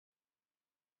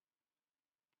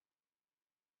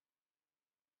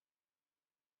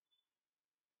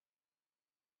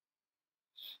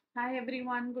Hi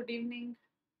everyone, good evening.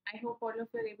 I hope all of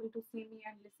you are able to see me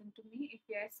and listen to me. If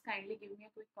yes, kindly give me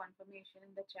a quick confirmation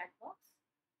in the chat box.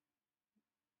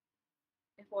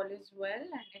 If all is well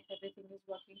and if everything is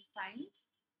working fine.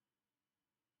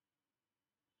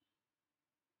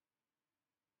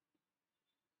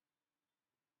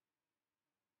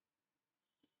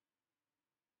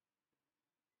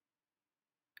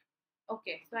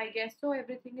 Okay, so I guess so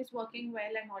everything is working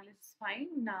well and all is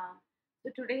fine. So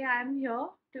today I am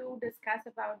here to discuss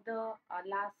about the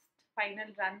last final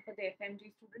run for the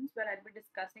FMG students, where I'll be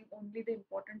discussing only the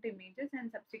important images and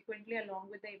subsequently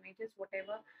along with the images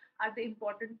whatever are the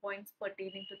important points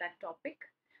pertaining to that topic.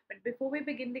 But before we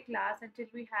begin the class,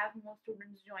 until we have more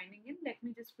students joining in, let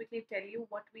me just quickly tell you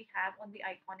what we have on the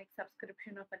iconic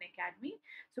subscription of Unacademy.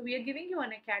 So we are giving you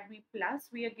Unacademy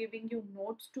Plus, we are giving you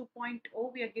Notes 2.0,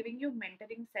 we are giving you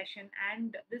mentoring session,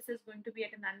 and this is going to be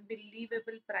at an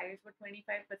unbelievable price for 25%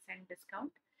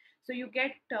 discount. So you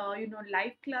get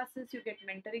live classes, you get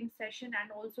mentoring session,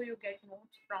 and also you get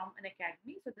notes from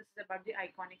Unacademy. So this is about the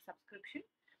iconic subscription.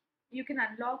 You can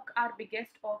unlock our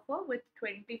biggest offer with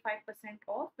 25%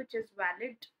 off, which is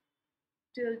valid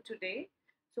till today.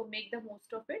 So make the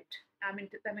most of it. I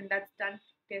mean that's done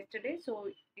yesterday.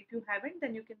 So if you haven't,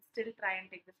 then you can still try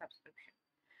and take the subscription.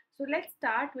 So let's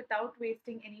start without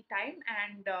wasting any time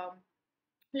and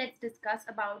let's discuss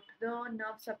about the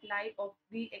nerve supply of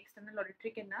the external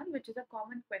auditory canal, which is a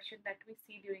common question that we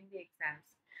see during the exams.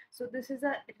 So this is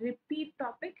a repeat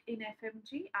topic in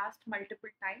FMG asked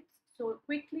multiple times. So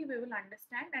quickly we will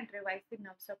understand and revise the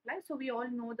nerve supply. So we all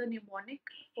know the mnemonic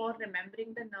for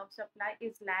remembering the nerve supply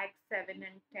is lag 7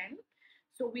 and 10.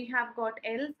 So we have got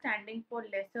L standing for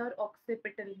lesser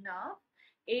occipital nerve,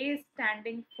 A is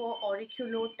standing for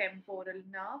auriculotemporal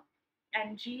nerve,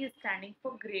 and G is standing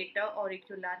for greater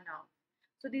auricular nerve.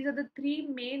 So these are the three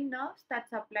main nerves that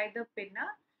supply the pinna.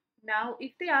 Now,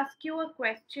 if they ask you a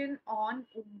question on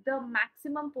the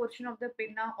maximum portion of the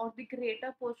pinna or the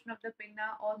greater portion of the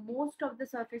pinna or most of the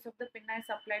surface of the pinna is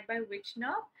supplied by which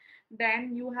nerve,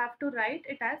 then you have to write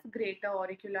it as greater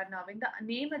auricular nerve. In the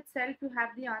name itself, you have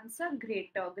the answer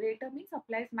greater. Greater means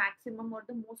supplies maximum or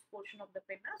the most portion of the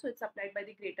pinna. So it's supplied by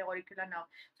the greater auricular nerve.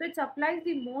 So it supplies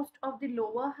the most of the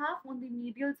lower half on the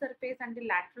medial surface and the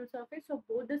lateral surface. So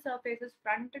both the surfaces,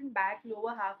 front and back,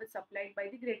 lower half is supplied by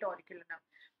the greater auricular nerve.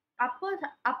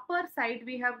 Upper side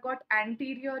we have got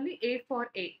anteriorly A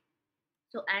for A.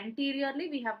 So anteriorly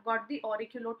we have got the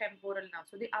auriculotemporal nerve.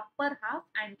 So the upper half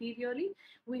anteriorly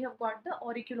we have got the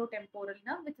auriculotemporal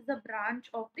nerve, which is a branch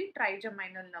of the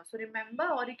trigeminal nerve. So remember,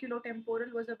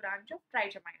 auriculotemporal was a branch of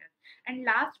trigeminal. And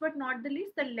last but not the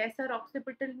least, the lesser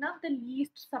occipital nerve, the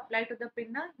least supply to the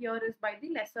pinna here is by the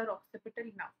lesser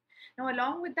occipital nerve. Now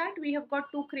along with that we have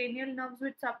got two cranial nerves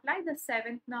which supply the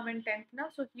 7th nerve and 10th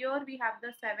nerve. So here we have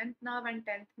the 7th nerve and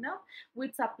 10th nerve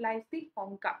which supplies the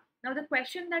concha. Now the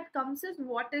question that comes is,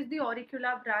 what is the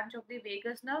auricular branch of the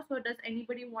vagus nerve? So does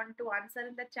anybody want to answer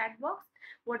in the chat box?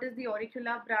 What is the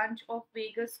auricular branch of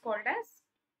vagus called as?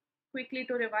 Quickly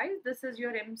to revise, this is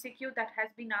your MCQ that has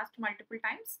been asked multiple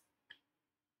times.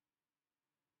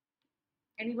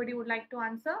 Anybody would like to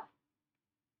answer?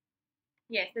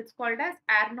 Yes, it's called as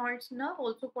Arnold's nerve,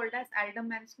 also called as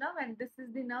Alderman's nerve, and this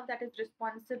is the nerve that is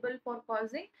responsible for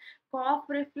causing cough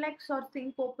reflex or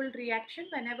syncopal reaction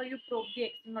whenever you probe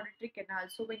the external auditory canal.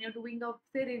 So when you're doing a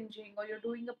syringing or you're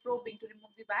doing a probing to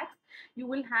remove the wax, you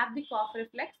will have the cough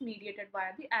reflex mediated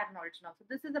via the Arnold's nerve. So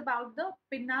this is about the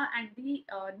pinna and the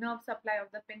nerve supply of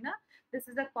the pinna. This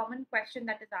is a common question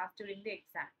that is asked during the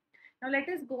exam. Now let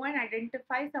us go and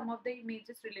identify some of the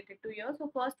images related to here. So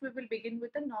first we will begin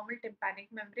with the normal tympanic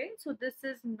membrane. So this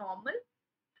is normal.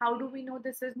 How do we know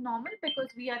this is normal? Because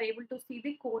we are able to see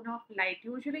the cone of light.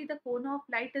 Usually the cone of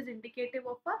light is indicative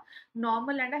of a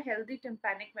normal and a healthy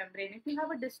tympanic membrane. If you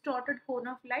have a distorted cone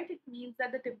of light, it means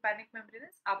that the tympanic membrane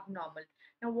is abnormal.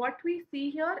 Now what we see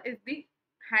here is the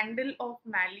handle of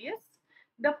malleus.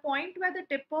 The point where the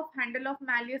tip of handle of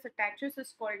malleus attaches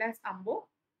is called as umbo.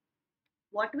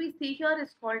 What we see here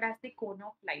is called as the cone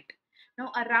of light.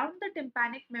 Now around the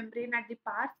tympanic membrane at the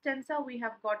pars tensa we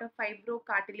have got a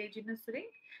fibrocartilaginous ring.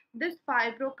 This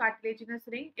fibrocartilaginous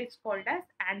ring is called as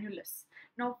annulus.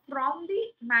 Now from the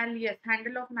malleus,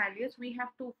 handle of malleus, we have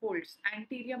two folds,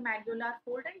 anterior malleolar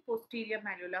fold and posterior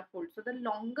malleolar fold. So the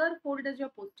longer fold is your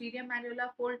posterior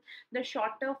malleolar fold, the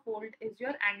shorter fold is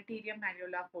your anterior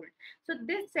malleolar fold. So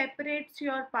this separates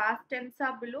your pars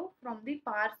tensa below from the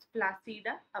pars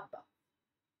flaccida above.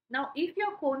 Now, if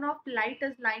your cone of light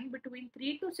is lying between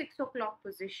 3 to 6 o'clock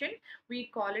position, we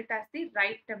call it as the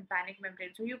right tympanic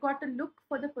membrane. So you got to look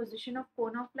for the position of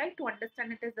cone of light to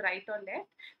understand it is right or left.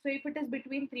 So if it is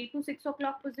between 3 to 6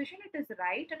 o'clock position, it is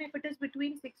right. And if it is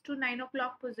between 6 to 9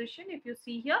 o'clock position, if you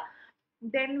see here,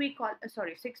 then we call,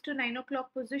 6 to 9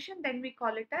 o'clock position, then we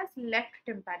call it as left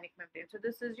tympanic membrane. So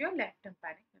this is your left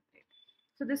tympanic membrane.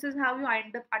 So this is how you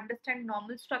end up understand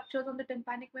normal structures on the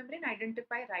tympanic membrane,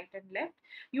 identify right and left.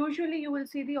 Usually you will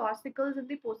see the ossicles in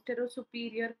the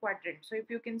posterior-superior quadrant. So if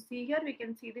you can see here, we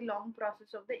can see the long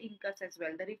process of the incus as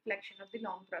well, the reflection of the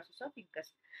long process of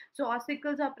incus. So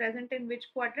ossicles are present in which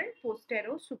quadrant?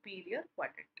 Posterior-superior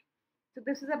quadrant. So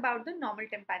this is about the normal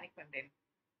tympanic membrane.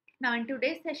 Now, in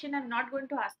today's session, I'm not going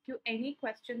to ask you any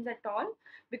questions at all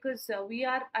because of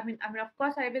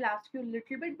course, I will ask you a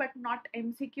little bit, but not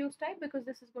MCQs type because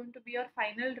this is going to be your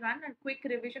final run and quick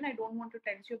revision. I don't want to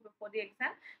tense you before the exam.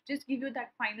 Just give you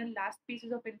that final last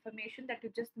pieces of information that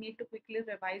you just need to quickly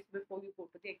revise before you go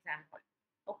to the exam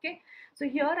hall. Okay, so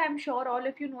here I'm sure all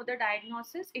of you know the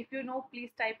diagnosis. If you know, please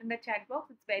type in the chat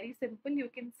box. It's very simple. You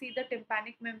can see the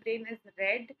tympanic membrane is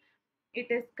red, it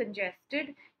is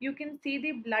congested. You can see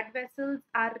the blood vessels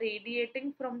are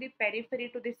radiating from the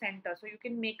periphery to the center. So you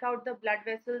can make out the blood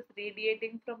vessels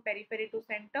radiating from periphery to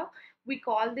center. We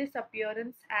call this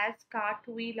appearance as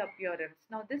cartwheel appearance.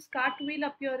 Now this cartwheel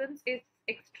appearance is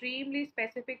extremely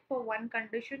specific for one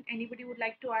condition. Anybody would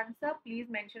like to answer? Please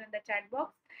mention in the chat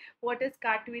box. What is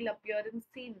cartwheel appearance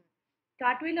seen?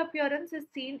 Cartwheel appearance is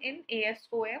seen in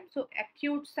ASOM. So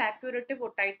acute suppurative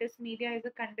otitis media is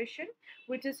a condition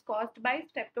which is caused by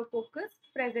streptococcus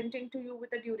presenting to you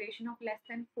with a duration of less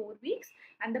than 4 weeks,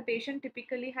 and the patient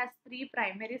typically has three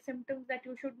primary symptoms that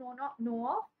you should know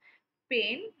of: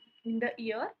 pain in the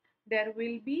ear, there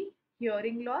will be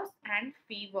hearing loss, and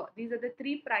fever. These are the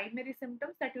three primary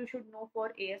symptoms that you should know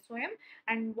for ASOM.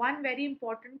 And one very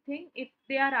important thing, if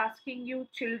they are asking you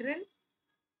children,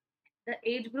 the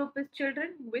age group is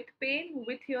children with pain,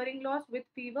 with hearing loss, with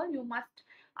fever, you must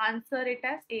answer it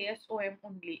as ASOM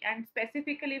only. And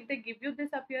specifically, if they give you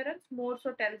this appearance, more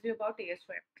so tells you about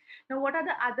ASOM. Now, what are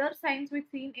the other signs we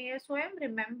see in ASOM?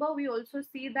 Remember, we also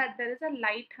see that there is a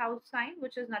lighthouse sign,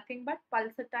 which is nothing but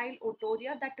pulsatile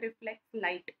otorrhea that reflects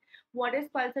light. What is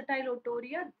pulsatile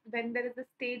otorrhea? When there is a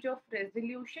stage of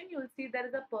resolution, you'll see there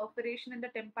is a perforation in the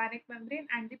tympanic membrane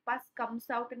and the pus comes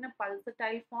out in a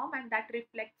pulsatile form and that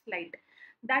reflects light.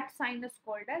 That sign is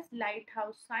called as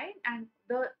lighthouse sign, and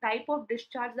the type of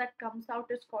discharge that comes out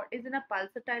is in a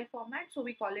pulsatile format, so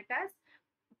we call it as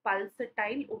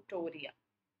pulsatile otorrhea.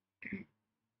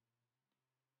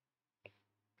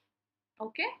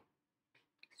 Okay.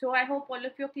 So I hope all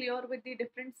of you are clear with the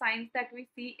different signs that we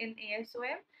see in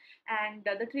ASOM, and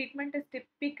the treatment is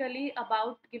typically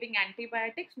about giving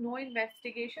antibiotics, no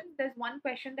investigations. There's one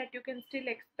question that you can still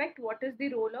expect: what is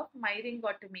the role of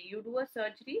myringotomy? You do a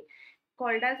surgery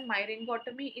called as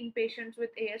myringotomy in patients with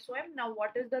ASOM. Now,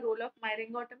 what is the role of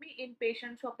myringotomy in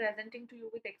patients who are presenting to you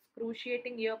with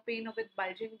excruciating ear pain or with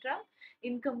bulging drum,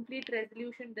 incomplete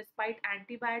resolution despite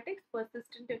antibiotics,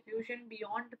 persistent effusion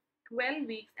beyond 12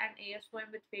 weeks, and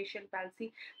ASOM with facial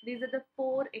palsy? These are the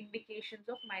four indications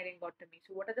of myringotomy.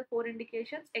 So what are the four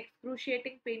indications?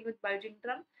 Excruciating pain with bulging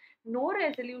drum, no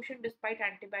resolution despite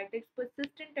antibiotics,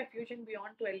 persistent effusion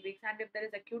beyond 12 weeks, and if there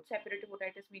is acute suppurative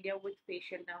otitis media with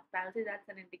facial nerve palsy, that's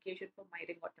an indication for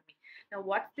myringotomy. Now,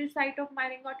 what's the site of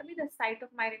myringotomy? The site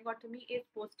of myringotomy is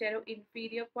posterior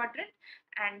inferior quadrant,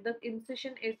 and the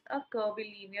incision is a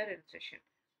curvilinear incision.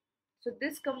 So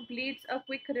this completes a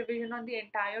quick revision on the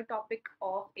entire topic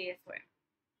of ASOM.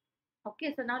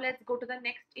 Okay, so now let's go to the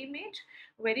next image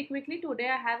very quickly. Today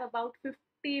I have about 50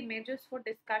 images for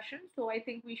discussion, so I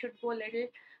think we should go a little,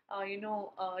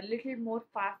 a little more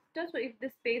faster. So if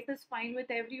this pace is fine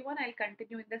with everyone, I'll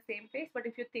continue in the same pace. But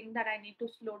if you think that I need to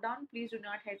slow down, please do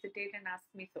not hesitate and ask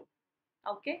me so.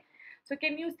 Okay, so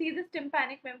can you see this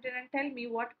tympanic membrane and tell me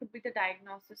what could be the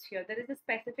diagnosis here? There is a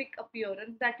specific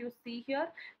appearance that you see here.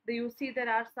 You see there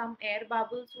are some air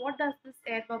bubbles. What does this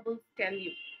air bubbles tell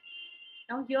you?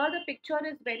 Now here the picture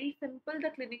is very simple. The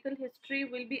clinical history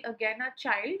will be again a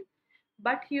child,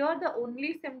 but here the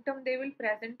only symptom they will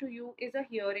present to you is a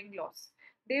hearing loss.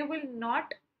 They will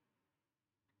not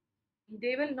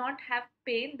have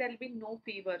pain. There will be no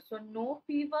fever. So no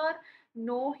fever,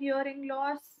 no hearing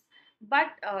loss, but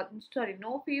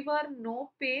no fever,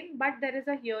 no pain, but there is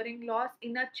a hearing loss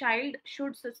in a child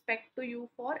should suspect to you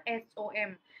for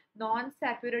SOM.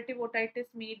 Non-suppurative otitis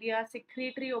media,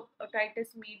 secretory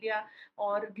otitis media,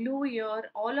 or glue ear,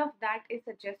 all of that is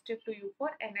suggestive to you for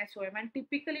NSOM. And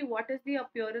typically, what is the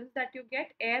appearance that you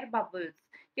get? Air bubbles.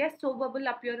 Yes, so bubble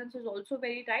appearance is also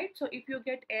very right. So if you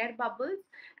get air bubbles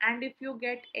and if you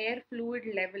get air fluid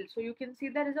level, so you can see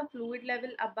there is a fluid level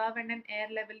above and an air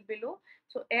level below.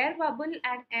 So air bubble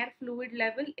and air fluid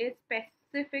level is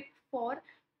specific for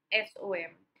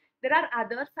SOM. There are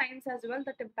other signs as well.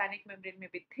 The tympanic membrane may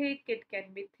be thick, it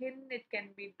can be thin, it can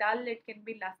be dull, it can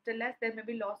be lusterless, there may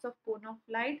be loss of cone of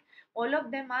light. All of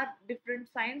them are different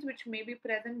signs which may be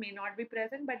present, may not be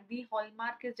present, but the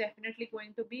hallmark is definitely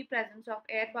going to be presence of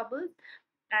air bubbles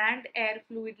and air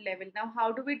fluid level. Now,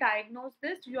 how do we diagnose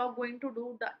this? You are going to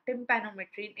do the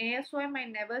tympanometry. In ASOM, I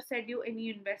never said you any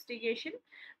investigation,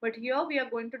 but here we are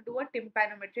going to do a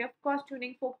tympanometry. Of course,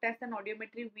 tuning fork test and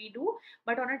audiometry we do,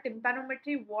 but on a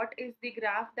tympanometry, what is the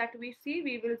graph that we see?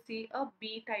 We will see a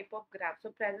B type of graph.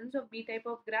 So, presence of B type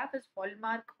of graph is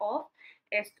hallmark of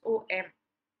SOM.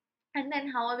 And then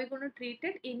how are we going to treat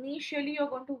it? Initially, you're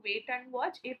going to wait and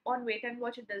watch. If on wait and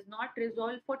watch it does not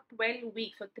resolve for 12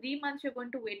 weeks, so 3 months you're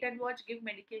going to wait and watch, give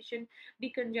medication,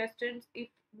 decongestants. If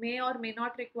may or may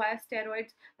not require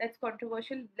steroids, that's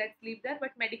controversial, let's leave that.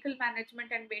 But medical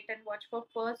management and wait and watch for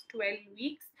first 12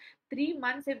 weeks. 3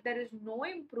 months, if there is no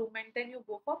improvement, then you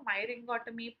go for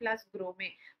myringotomy plus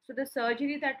grome. So the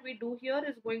surgery that we do here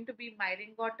is going to be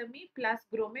myringotomy plus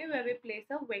grome, where we place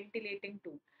a ventilating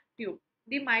tube.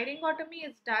 The myringotomy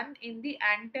is done in the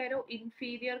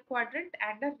antero-inferior quadrant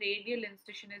and a radial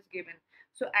incision is given.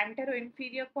 So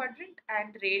antero-inferior quadrant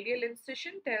and radial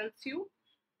incision tells you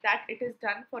that it is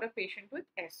done for a patient with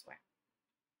S1.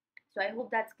 So I hope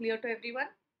that's clear to everyone.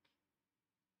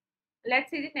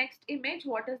 Let's see the next image.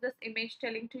 What is this image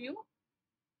telling to you?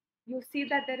 You see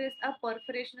that there is a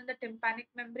perforation in the tympanic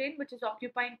membrane which is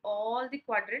occupying all the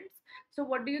quadrants. So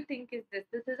what do you think is this?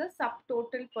 This is a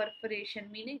subtotal perforation,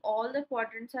 meaning all the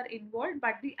quadrants are involved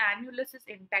but the annulus is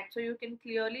intact. So you can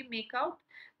clearly make out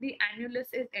the annulus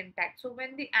is intact. So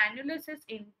when the annulus is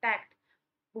intact,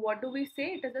 what do we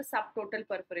say? It is a subtotal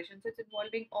perforation. So it's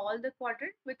involving all the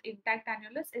quadrant with intact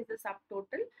annulus is a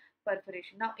subtotal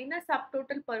perforation. Now in a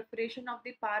subtotal perforation of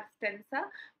the pars tensa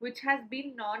which has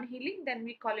been non-healing, then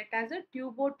we call it as a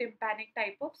tubotympanic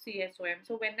type of CSOM.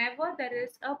 So whenever there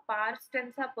is a pars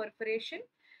tensa perforation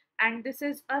and this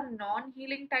is a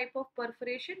non-healing type of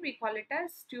perforation, we call it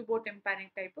as tubotympanic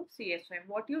type of CSOM.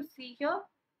 What you see here,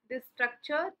 this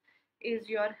structure is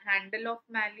your handle of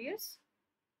malleus.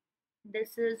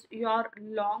 This is your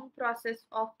long process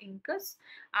of incus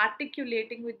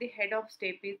articulating with the head of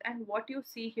stapes, and what you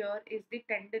see here is the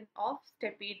tendon of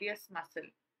stapedius muscle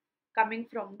coming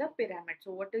from the pyramid.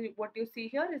 So what you see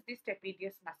here is the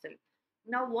stapedius muscle.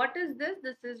 Now what is this?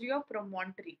 This is your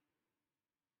promontory.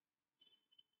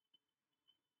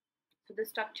 So the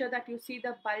structure that you see,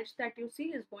 the bulge that you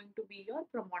see is going to be your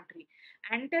promontory.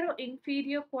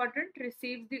 Antero-inferior quadrant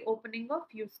receives the opening of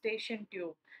eustachian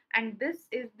tube and this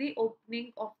is the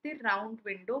opening of the round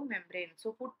window membrane.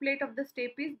 So footplate of the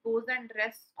stapes goes and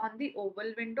rests on the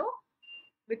oval window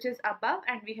which is above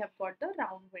and we have got the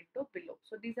round window below.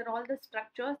 So these are all the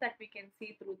structures that we can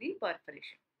see through the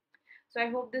perforation. So I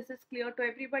hope this is clear to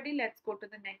everybody. Let's go to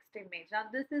the next image. Now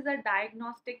this is a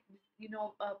diagnostic,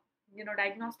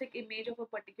 diagnostic image of a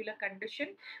particular condition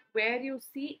where you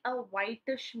see a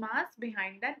whitish mass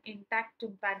behind an intact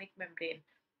tympanic membrane.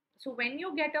 So when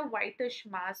you get a whitish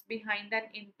mass behind an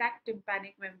intact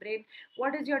tympanic membrane,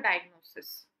 what is your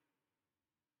diagnosis?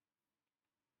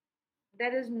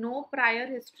 There is no prior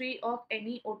history of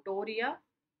any otorrhea,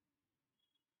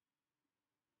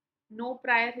 no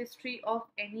prior history of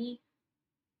any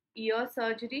ear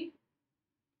surgery,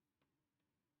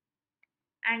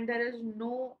 and there is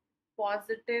no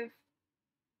positive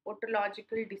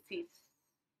otological disease.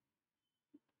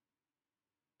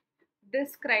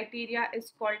 This criteria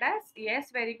is called as,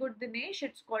 yes, very good Dinesh,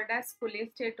 it's called as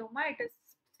cholesteatoma. It is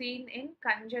seen in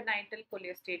congenital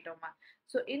cholesteatoma.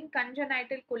 So in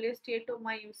congenital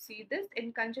cholesteatoma you see this.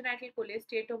 In congenital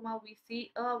cholesteatoma we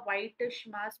see a whitish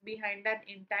mass behind an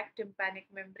intact tympanic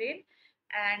membrane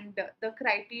and the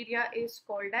criteria is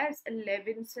called as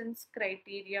Levinson's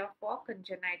criteria for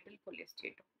congenital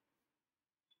cholesteatoma.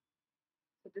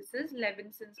 So this is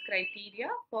Levinson's criteria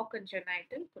for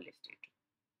congenital cholesteatoma.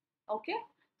 Okay,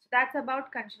 so that's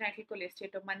about congenital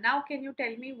cholesteatoma. Now can you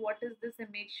tell me what is this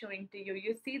image showing to you?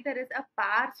 You see there is a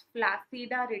pars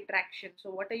flaccida retraction. So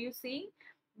what are you seeing?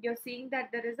 You're seeing that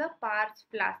there is a pars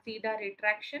flaccida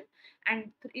retraction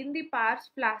and in the pars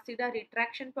flaccida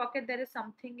retraction pocket there is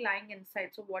something lying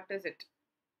inside. So what is it?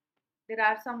 There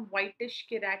are some whitish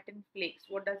keratin flakes.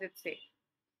 What does it say?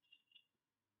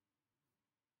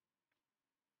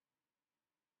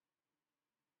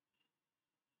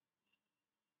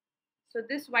 So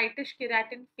this whitish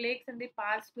keratin flakes in the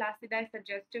pars flaccida is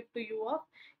suggestive to you of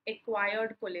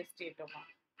acquired cholesteatoma.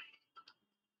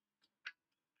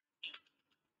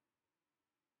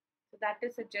 So that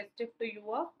is suggestive to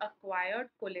you of acquired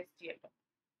cholesteatoma.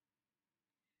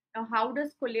 Now, how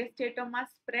does cholesteatoma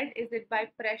spread? Is it by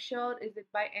pressure? Is it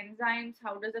by enzymes?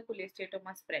 How does a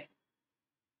cholesteatoma spread?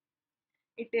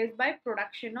 It is by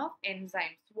production of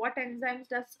enzymes. What enzymes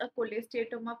does a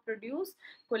cholesteatoma produce?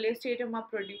 Cholesteatoma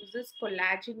produces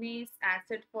collagenase,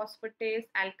 acid phosphatase,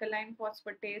 alkaline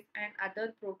phosphatase, and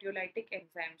other proteolytic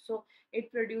enzymes. So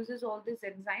it produces all these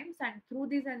enzymes, and through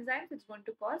these enzymes, it's going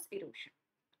to cause erosion.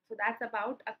 So that's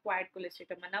about acquired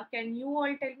cholesteatoma. Now, can you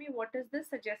all tell me what is this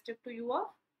suggestive to you of?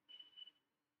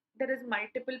 There is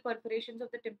multiple perforations of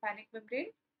the tympanic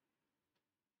membrane.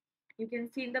 You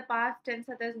can see in the past tense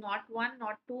that there's not one,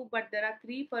 not two, but there are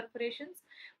three perforations.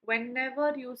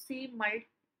 Whenever you see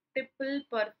multiple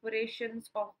perforations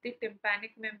of the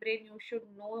tympanic membrane, you should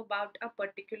know about a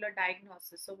particular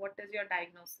diagnosis. So what is your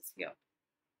diagnosis here?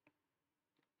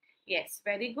 Yes,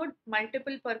 very good.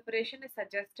 Multiple perforation is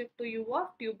suggestive to you of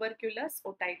tuberculous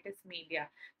otitis media.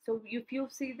 So if you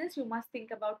see this, you must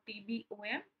think about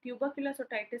TBOM. Tuberculous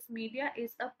otitis media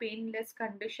is a painless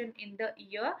condition in the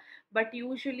ear, but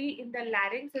usually in the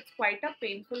larynx, it's quite a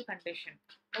painful condition.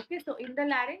 Okay, so in the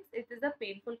larynx, it is a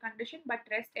painful condition, but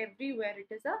rest everywhere,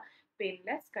 it is a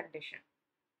painless condition.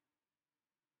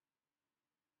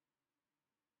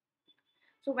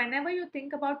 So whenever you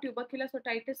think about tuberculous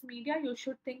otitis media, you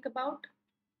should think about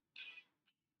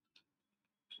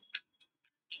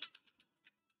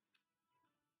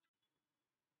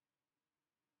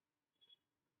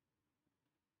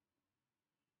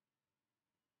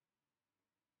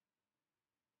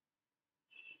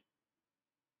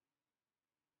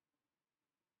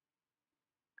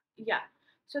yeah.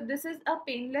 So this is a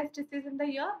painless disease in the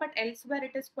ear, but elsewhere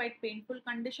it is quite painful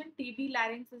condition. TB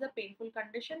larynx is a painful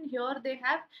condition. Here they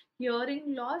have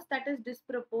hearing loss that is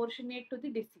disproportionate to the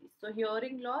disease. So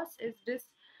hearing loss is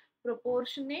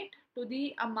disproportionate to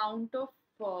the amount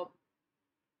of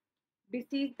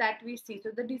disease that we see.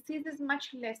 So the disease is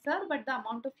much lesser, but the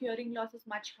amount of hearing loss is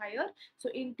much higher. So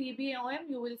in TBOM,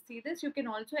 you will see this. You can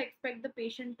also expect the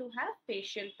patient to have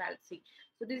facial palsy.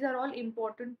 So these are all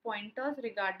important pointers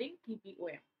regarding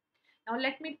TBOM. Now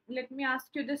let me ask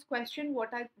you this question: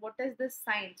 what is this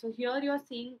sign? So here you are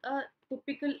seeing a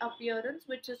typical appearance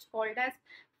which is called as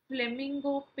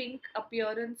flamingo pink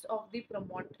appearance of the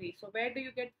promontory. So where do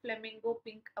you get flamingo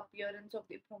pink appearance of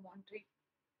the promontory?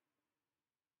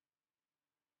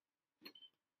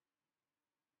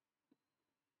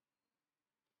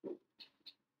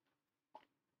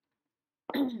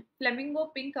 Flamingo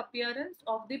pink appearance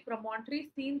of the promontory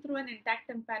seen through an intact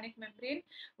tympanic membrane.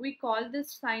 We call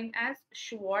this sign as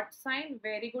Schwartz sign.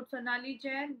 Very good, Sonali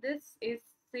Jain. This is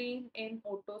seen in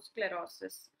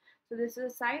otosclerosis. So this is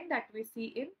a sign that we see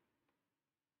in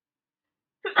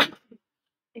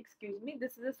excuse me,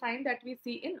 this is a sign that we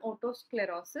see in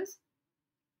otosclerosis.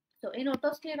 So in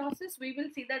otosclerosis, we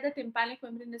will see that the tympanic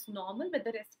membrane is normal, but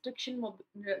there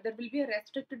will be a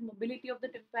restricted mobility of the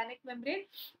tympanic membrane.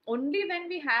 Only when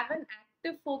we have an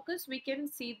active focus, we can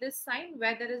see this sign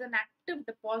where there is an active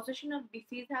deposition of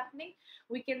disease happening.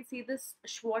 We can see this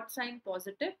Schwartz sign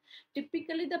positive.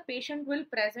 Typically, the patient will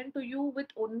present to you with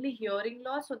only hearing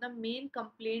loss. So the main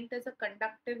complaint is a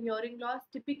conductive hearing loss,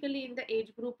 typically in the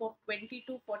age group of 20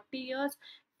 to 40 years.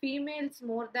 Females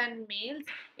more than males.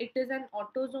 It is an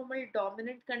autosomal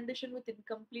dominant condition with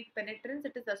incomplete penetrance.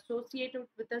 It is associated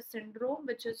with a syndrome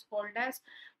which is called as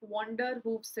van der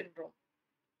Hoof syndrome.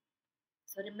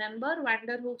 So remember van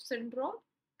der Hoof syndrome,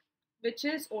 which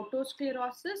is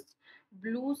otosclerosis,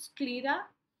 blue sclera,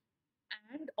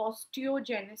 and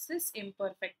osteogenesis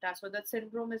imperfecta. So the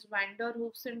syndrome is van der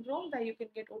Hoof syndrome, where you can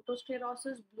get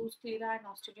otosclerosis, blue sclera, and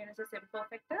osteogenesis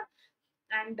imperfecta.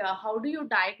 And how do you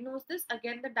diagnose this?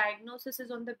 Again, the diagnosis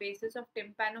is on the basis of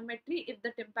tympanometry. If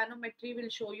the tympanometry will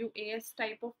show you AS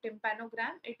type of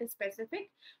tympanogram, it is specific.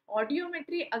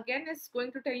 Audiometry again is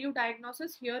going to tell you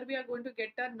diagnosis. Here we are going to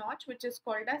get a notch which is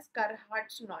called as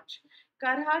Carhart's notch.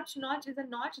 Carhart's notch is a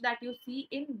notch that you see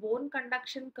in bone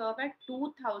conduction curve at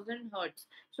 2000 Hertz.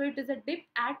 So it is a dip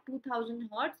at 2000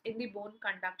 Hertz in the bone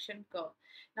conduction curve.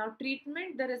 Now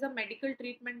treatment, there is a medical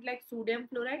treatment like sodium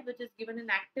fluoride which is given in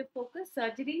active focus.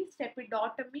 Surgery,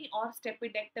 stepidotomy or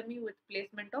stepidectomy with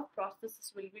placement of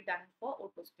prosthesis will be done for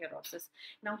otosclerosis.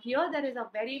 Now here there is a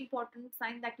very important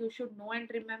sign that you should know and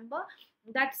remember.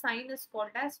 That sign is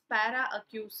called as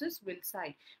para-accusis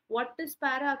Wilsi. What is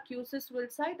para-accusis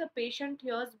Wilsi? The patient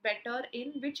hears better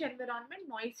in which environment?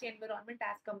 Noisy environment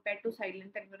as compared to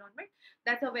silent environment.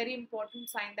 That's a very important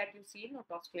sign that you see in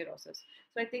otosclerosis.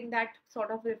 So I think that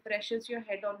sort of refreshes your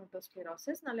head on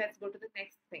otosclerosis. Now let's go to the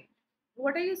next thing.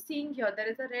 What are you seeing here? There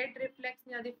is a red reflex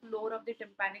near the floor of the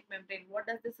tympanic membrane. What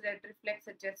does this red reflex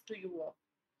suggest to you of?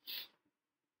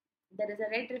 There is a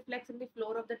red reflex in the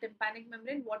floor of the tympanic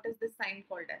membrane. What is this sign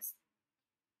called as?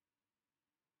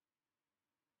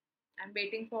 I'm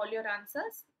waiting for all your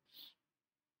answers.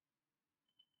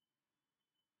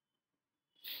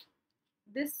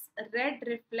 This red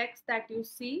reflex that you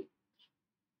see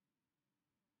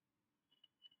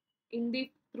in the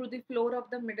through the floor of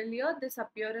the middle ear, this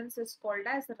appearance is called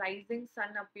as rising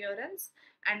sun appearance,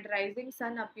 and rising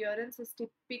sun appearance is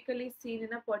typically seen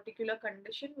in a particular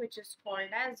condition which is called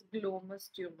as glomus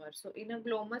tumor. So in a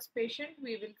glomus patient,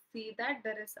 we will see that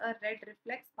there is a red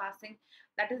reflex passing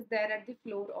that is there at the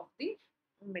floor of the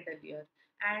middle ear,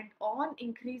 and on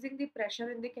increasing the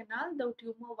pressure in the canal, the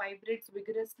tumor vibrates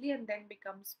vigorously and then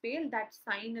becomes pale. That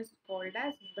sign is called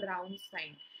as brown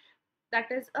sign. That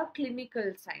is a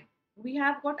clinical sign. We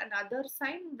have got another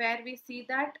sign where we see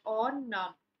that on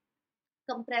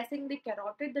compressing the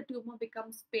carotid, the tumor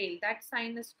becomes pale. That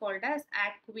sign is called as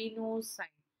aquinose sign.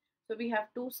 So we have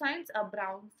two signs, a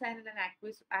brown sign and an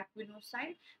aquinose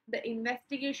sign. The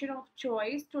investigation of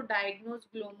choice to diagnose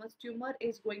glomus tumor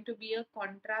is going to be a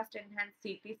contrast enhanced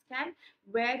CT scan,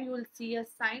 where you will see a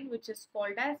sign which is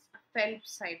called as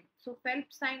Phelps sign. So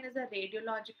Phelps sign is a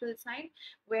radiological sign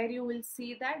where you will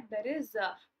see that there is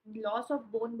a loss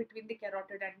of bone between the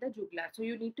carotid and the jugular. So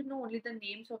you need to know only the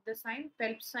names of the sign: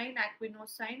 Phelps sign,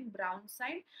 aquinose sign, brown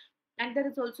sign. And there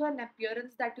is also an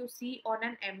appearance that you see on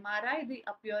an MRI. The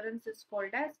appearance is called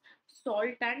as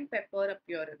salt and pepper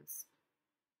appearance.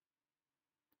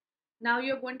 Now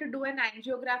you're going to do an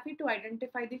angiography to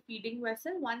identify the feeding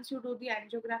vessel. Once you do the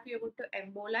angiography, you're going to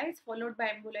embolize. Followed by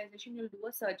embolization, you'll do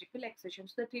a surgical excision.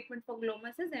 So the treatment for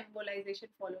glomus is embolization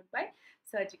followed by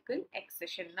surgical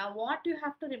excision. Now what you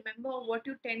have to remember, or what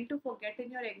you tend to forget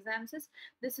in your exams, is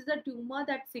this is a tumor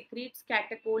that secretes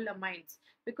catecholamines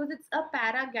because it's a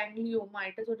paraganglioma.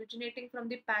 It is originating from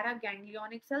the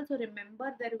paraganglionic cell. So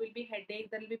remember, there will be headache,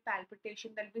 there will be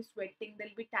palpitation, there will be sweating, there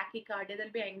will be tachycardia, there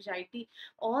will be anxiety.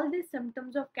 All these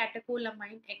symptoms of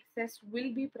catecholamine excess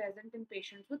will be present in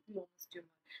patients with glomus tumor.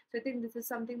 So I think this is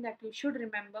something that you should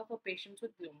remember for patients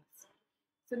with glomus.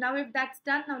 So now if that's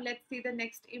done, now let's see the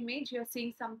next image. You're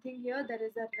seeing something here. There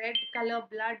is a red color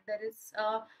blood. There is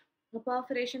a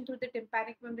perforation through the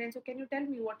tympanic membrane. So can you tell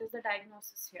me what is the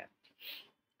diagnosis here?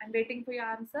 I'm waiting for your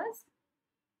answers.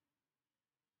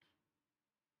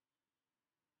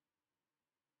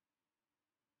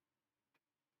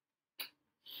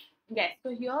 Yes, so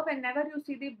here whenever you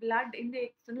see the blood in the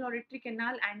external auditory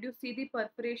canal and you see the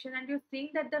perforation and you're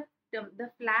seeing that the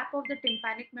flap of the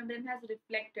tympanic membrane has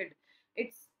reflected,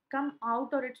 it's come out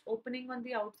or it's opening on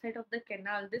the outside of the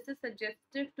canal. This is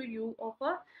suggestive to you of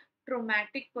a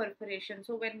traumatic perforation.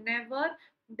 So whenever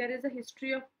there is a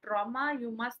history of trauma, you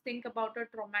must think about a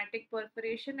traumatic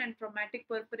perforation, and traumatic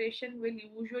perforation will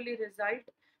usually result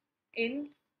in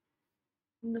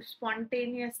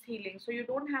spontaneous healing. So you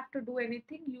don't have to do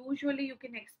anything. Usually you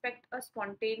can expect a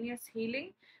spontaneous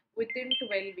healing within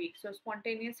 12 weeks. So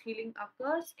spontaneous healing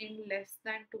occurs in less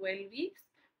than 12 weeks.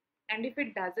 And if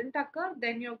it doesn't occur,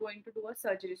 then you're going to do a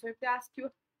surgery. So if they ask you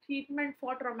treatment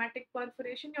for traumatic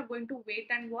perforation, you're going to wait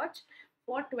and watch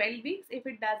for 12 weeks. If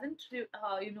it doesn't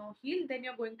heal, then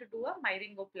you're going to do a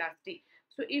myringoplasty.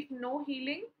 So if no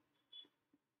healing,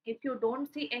 if you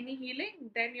don't see any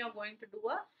healing, then you're going to do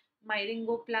a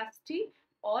myringoplasty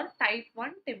or type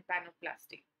 1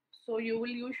 tympanoplasty. So you will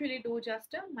usually do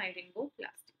just a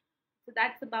myringoplasty. So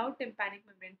that's about tympanic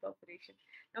membrane perforation.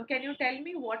 Now can you tell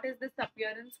me what is this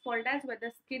appearance called as, where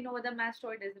the skin over the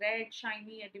mastoid is red,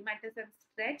 shiny, edematous and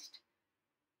stretched?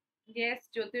 Yes,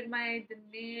 Jyotirmay,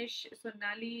 Dinesh,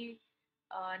 Sonali,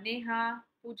 Neha,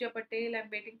 Pooja Patel, I'm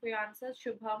waiting for your answers.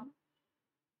 Shubham.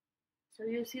 So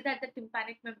you see that the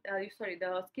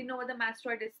the skin over the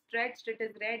mastoid is stretched, it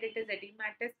is red, it is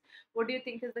edematous. What do you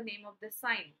think is the name of this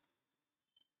sign?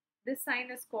 This sign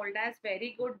is called as,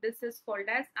 very good, this is called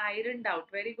as ironed out.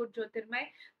 Very good, Jyotirmay.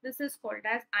 This is called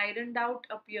as ironed out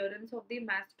appearance of the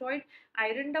mastoid.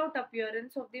 Ironed out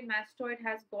appearance of the mastoid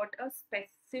has got a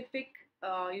specific,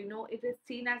 it is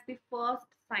seen as the first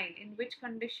sign. In which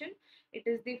condition? It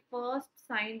is the first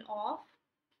sign of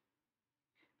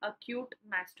acute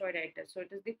mastoiditis. So it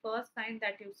is the first sign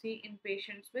that you see in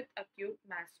patients with acute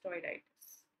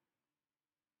mastoiditis.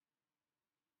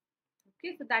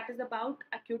 Okay, so that is about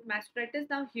acute mastitis.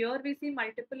 Now here we see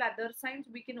multiple other signs.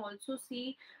 We can also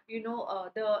see,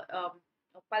 the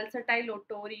pulsatile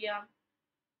otorrhea.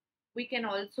 We can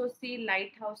also see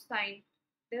lighthouse sign.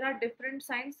 There are different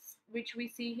signs which we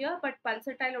see here, but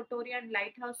pulsatile otorrhea and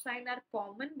lighthouse sign are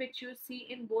common, which you see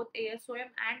in both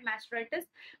ASOM and mastitis.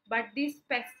 But the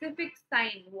specific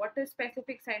sign, what is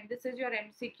specific sign? This is your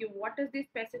MCQ. What is the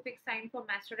specific sign for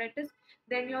mastitis?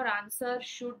 Then your answer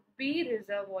should be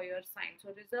reservoir sign.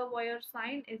 So reservoir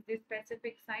sign is the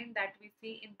specific sign that we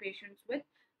see in patients with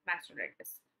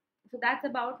mastitis. So that's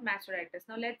about mastitis.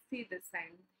 Now let's see this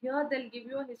sign. Here they'll give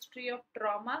you a history of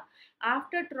trauma.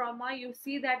 After trauma, you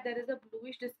see that there is a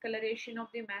bluish discoloration of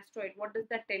the mastoid. What does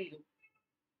that tell you?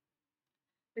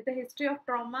 With a history of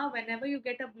trauma, whenever you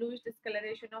get a bluish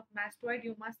discoloration of mastoid,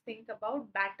 you must think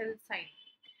about battle sign.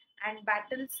 And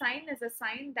battle sign is a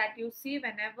sign that you see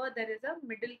whenever there is a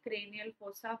middle cranial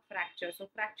fossa fracture. So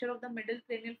fracture of the middle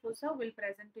cranial fossa will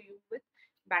present to you with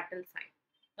battle sign.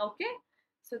 Okay.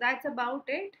 So that's about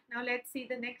it. Now let's see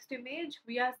the next image.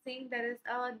 We are seeing there is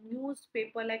a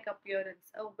newspaper-like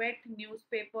appearance, a wet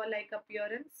newspaper-like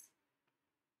appearance.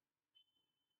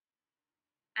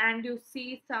 And you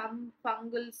see some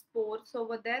fungal spores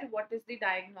over there. What is the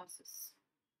diagnosis?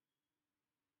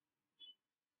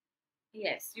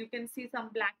 Yes, you can see some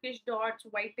blackish dots,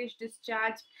 whitish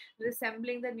discharge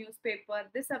resembling the newspaper.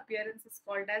 This appearance is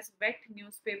called as wet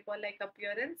newspaper-like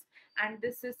appearance, and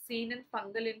this is seen in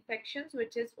fungal infections,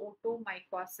 which is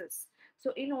otomycosis.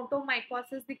 So in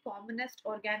otomycosis, the commonest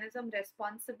organism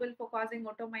responsible for causing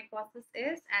otomycosis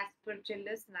is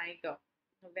Aspergillus niger.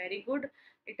 Very good.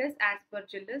 It is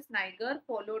Aspergillus niger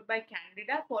followed by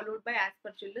Candida followed by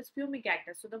Aspergillus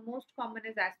fumigatus. So the most common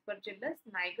is Aspergillus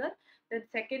niger. The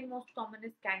second most common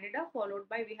is Candida, followed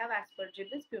by we have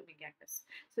Aspergillus fumigatus.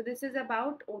 So this is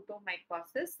about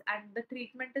otomycosis, and the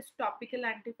treatment is topical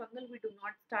antifungal. We do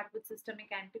not start with systemic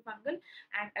antifungal,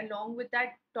 and along with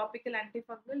that topical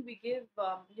antifungal, we give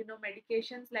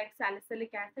medications like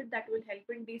salicylic acid that will help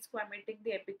in desquamating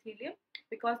the epithelium,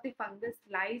 because the fungus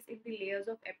lies in the layers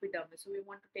of epidermis. So we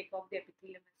want to take off the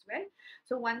epithelium as well.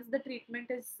 So once the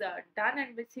treatment is done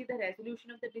and we see the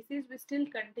resolution of the disease, we still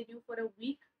continue for a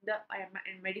week the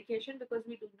medication, because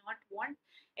we do not want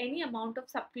any amount of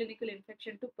subclinical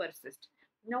infection to persist.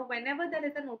 Now, whenever there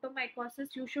is an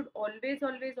otomycosis, you should always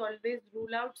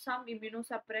rule out some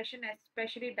immunosuppression,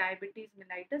 especially diabetes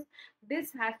mellitus.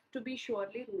 This has to be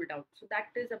surely ruled out. So that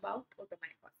is about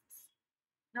otomycosis.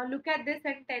 Now look at this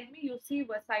and tell me, you see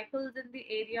vesicles in the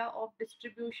area of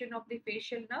distribution of the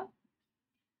facial nerve.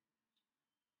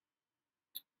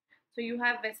 So you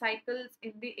have vesicles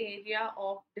in the area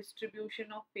of distribution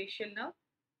of facial nerve.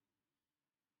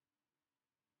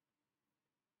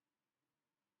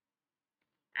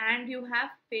 And you have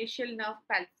facial nerve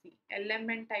palsy,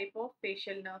 element type of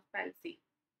facial nerve palsy.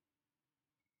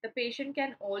 The patient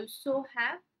can also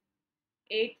have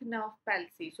eighth nerve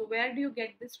palsy. So where do you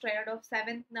get this triad of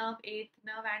seventh nerve, eighth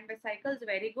nerve and vesicles?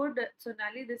 Very good,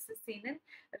 Sonali. This is seen in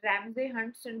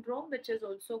Ramsay-Hunt syndrome, which is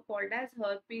also called as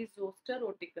herpes zoster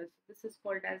oticus. This is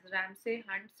called as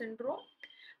Ramsay-Hunt syndrome,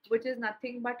 which is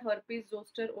nothing but herpes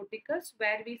zoster oticus,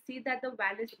 where we see that the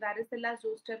varicella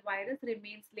zoster virus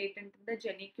remains latent in the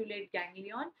geniculate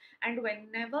ganglion, and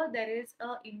whenever there is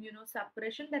a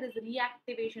immunosuppression, there is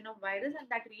reactivation of virus, and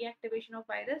that reactivation of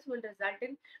virus will result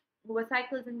in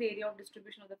vesicles in the area of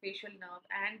distribution of the facial nerve,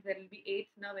 and there will be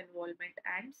eighth nerve involvement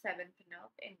and seventh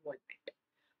nerve involvement.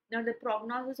 Now the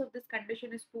prognosis of this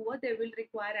condition is poor. They will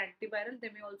require antiviral. They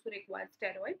may also require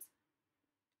steroids.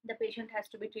 The patient has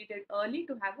to be treated early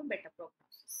to have a better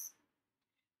prognosis.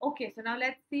 Okay, so now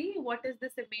let's see what is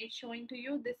this image showing to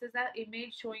you. This is an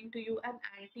image showing to you an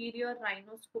anterior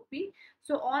rhinoscopy.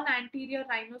 So on anterior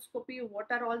rhinoscopy, what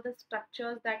are all the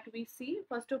structures that we see?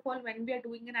 First of all, when we are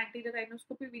doing an anterior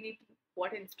rhinoscopy, we need to,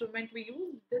 what instrument we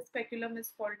use. This speculum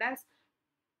is called as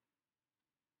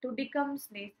Tudicum's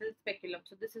nasal speculum.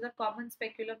 So this is a common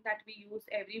speculum that we use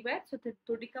everywhere. So the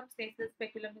Tudicum's nasal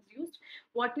speculum is used.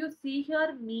 What you see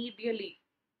here medially,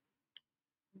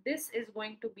 this is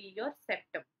going to be your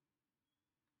septum.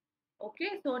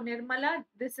 Okay, so Nirmala,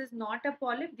 this is not a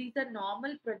polyp. These are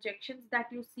normal projections that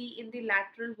you see in the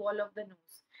lateral wall of the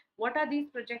nose. What are these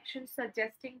projections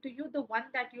suggesting to you? The one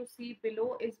that you see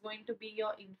below is going to be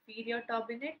your inferior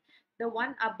turbinate. The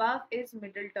one above is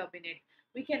middle turbinate.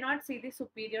 We cannot see the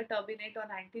superior turbinate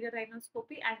on anterior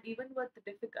rhinoscopy, and even with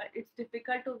it's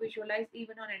difficult to visualize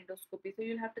even on endoscopy. So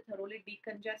you'll have to thoroughly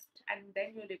decongest, and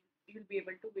then you'll be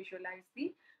able to visualize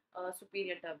the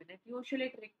superior turbinate. Usually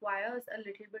it requires a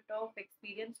little bit of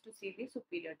experience to see the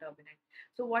superior turbinate.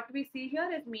 So what we see here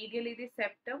is medially the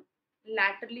septum,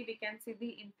 Laterally, we can see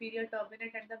the inferior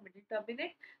turbinate and the middle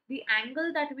turbinate. The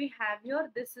angle that we have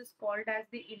here, this is called as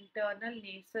the internal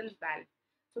nasal valve.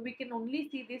 So we can only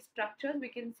see these structures. We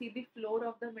can see the floor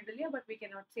of the middle ear, but we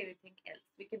cannot see anything else.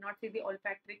 We cannot see the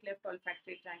olfactory cleft,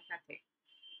 olfactory trunk, nothing.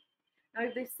 Now,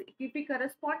 if we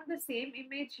correspond the same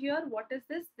image here, what is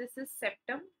this? This is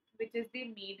septum, which is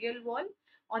the medial wall.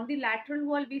 On the lateral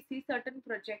wall, we see certain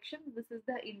projections. This is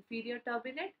the inferior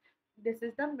turbinate. This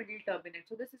is the middle turbinate.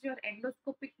 So this is your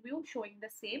endoscopic view showing the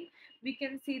same. We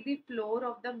can see the floor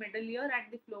of the middle ear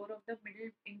and the floor of the middle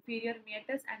inferior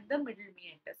meatus and the middle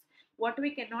meatus. What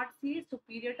we cannot see is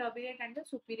superior turbinate and the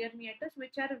superior meatus,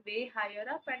 which are way higher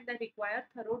up and they require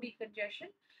thorough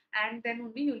decongestion, and then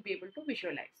only you'll be able to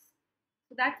visualize.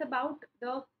 So that's about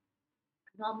the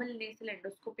normal nasal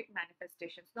endoscopic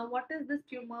manifestations. Now, what is this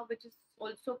tumor, which is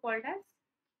also called as?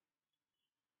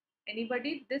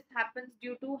 Anybody? This happens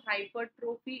due to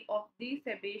hypertrophy of the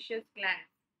sebaceous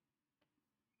glands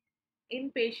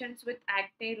in patients with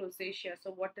acne rosacea.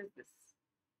 So, what is this?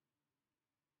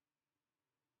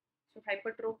 So,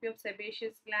 hypertrophy of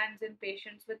sebaceous glands in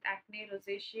patients with acne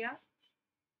rosacea,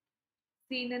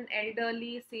 seen in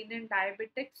elderly, seen in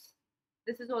diabetics.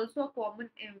 This is also a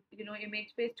common,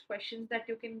 image-based questions that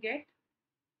you can get.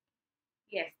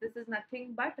 Yes, this is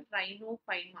nothing but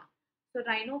rhinophyma. So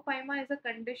rhinophyma is a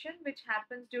condition which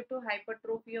happens due to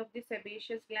hypertrophy of the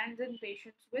sebaceous glands in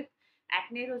patients with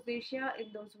acne rosacea,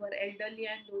 in those who are elderly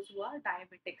and those who are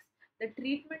diabetics. The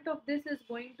treatment of this is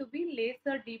going to be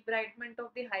laser debridement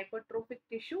of the hypertrophic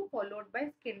tissue followed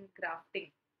by skin grafting.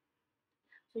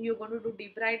 So you're going to do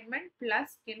debridement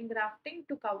plus skin grafting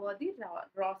to cover the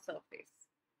raw surface.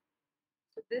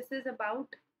 So this is about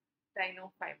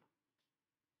rhinophyma.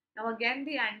 Now again,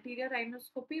 the anterior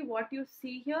rhinoscopy, what you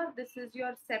see here, this is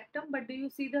your septum, but do you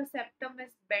see the septum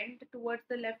is bent towards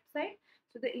the left side?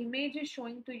 So the image is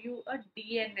showing to you a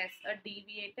DNS, a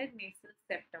deviated nasal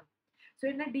septum. So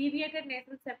in a deviated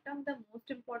nasal septum, the most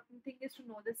important thing is to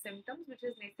know the symptoms, which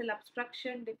is nasal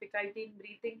obstruction, difficulty in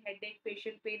breathing, headache,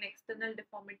 facial pain, external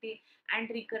deformity,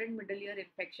 and recurrent middle ear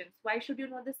infections. Why should you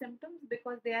know the symptoms?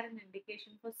 Because they are an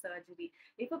indication for surgery.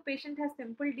 If a patient has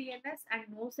simple DNS and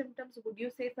no symptoms, would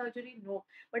you say surgery? No.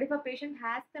 But if a patient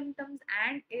has symptoms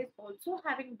and is also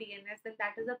having DNS, then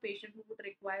that is a patient who would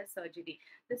require surgery.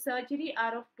 The surgery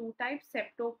are of two types,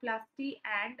 septoplasty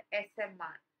and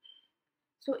SMR.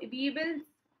 So we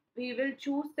will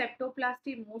choose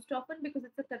septoplasty most often because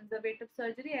it's a conservative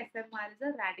surgery. SMR is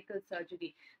a radical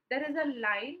surgery. There is a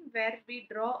line where we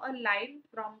draw a line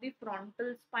from the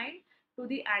frontal spine to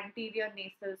the anterior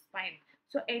nasal spine.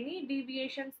 So any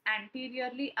deviations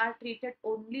anteriorly are treated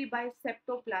only by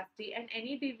septoplasty, and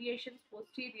any deviations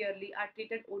posteriorly are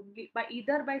treated only by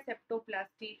either by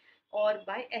septoplasty or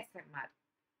by SMR.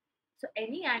 So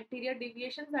any anterior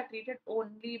deviations are treated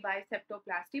only by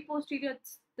septoplasty. Posterior,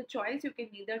 it's the choice. You can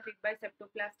either treat by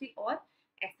septoplasty or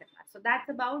SMR. So that's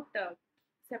about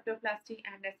septoplasty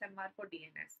and SMR for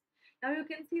DNS. Now you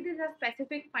can see these are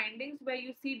specific findings where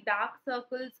you see dark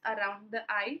circles around the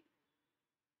eye.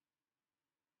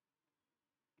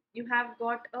 You have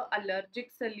got a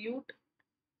allergic salute,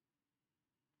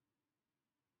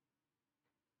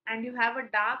 and you have a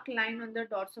dark line on the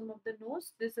dorsum of the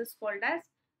nose. This is called as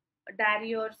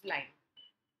Darier's line.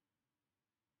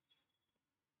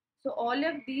 So all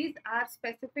of these are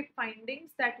specific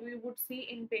findings that we would see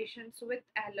in patients with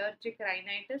allergic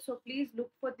rhinitis. So please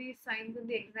look for these signs in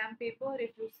the exam paper.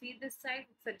 If you see this sign,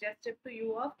 it's suggestive to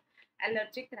you of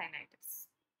allergic rhinitis.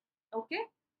 Okay.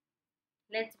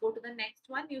 Let's go to the next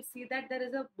one. You see that there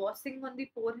is a bossing on the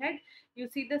forehead. You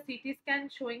see the CT scan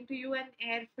showing to you an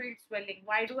air-filled swelling.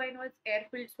 Why do I know it's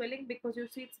air-filled swelling? Because you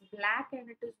see it's black and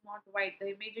it is not white. The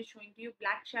image is showing to you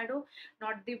black shadow,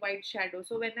 not the white shadow.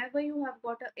 So whenever you have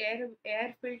got a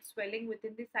air-filled swelling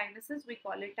within the sinuses, we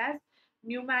call it as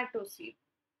pneumatocele.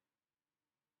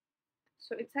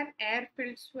 So it's an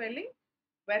air-filled swelling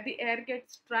where the air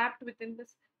gets trapped within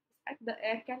the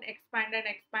air can expand and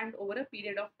expand over a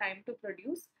period of time to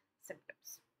produce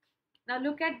symptoms. Now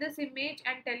look at this image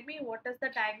and tell me what is the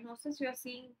diagnosis. You are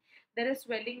seeing there is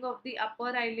swelling of the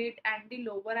upper eyelid and the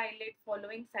lower eyelid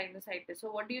following sinusitis.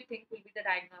 So what do you think will be the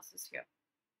diagnosis here?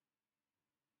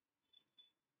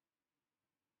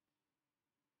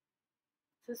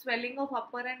 So swelling of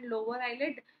upper and lower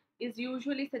eyelid is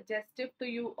usually suggestive to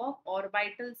you of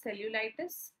orbital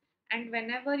cellulitis, And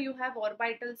whenever you have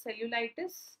orbital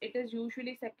cellulitis, it is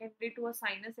usually secondary to a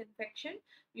sinus infection.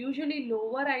 Usually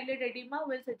lower eyelid edema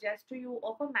will suggest to you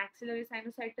of a maxillary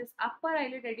sinusitis. Upper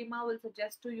eyelid edema will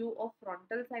suggest to you of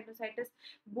frontal sinusitis.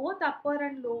 Both upper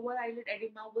and lower eyelid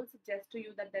edema will suggest to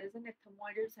you that there is an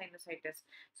ethmoidal sinusitis.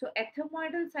 So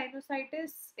ethmoidal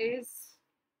sinusitis is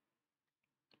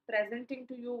presenting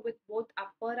to you with both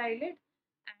upper eyelid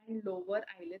and lower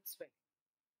eyelid swelling.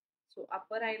 So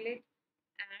upper eyelid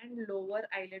and lower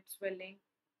eyelid swelling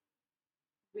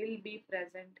will be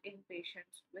present in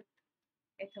patients with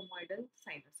ethmoidal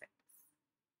sinusitis.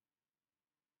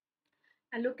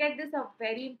 And look at this, a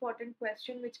very important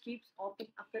question which keeps often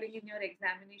occurring in your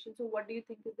examination. So what do you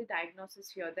think is the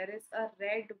diagnosis here? There is a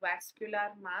red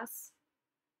vascular mass.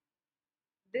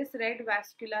 This red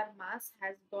vascular mass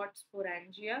has got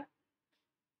sporangia.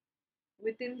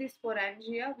 Within the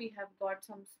sporangia, we have got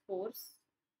some spores.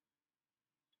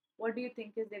 What do you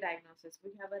think is the diagnosis?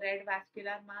 We have a red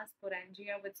vascular mass,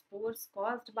 sporangia with spores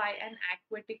caused by an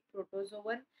aquatic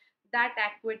protozoan. That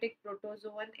aquatic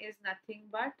protozoan is nothing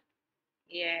but,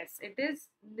 yes, it is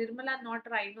Nirmala, not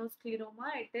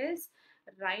rhinoscleroma, it is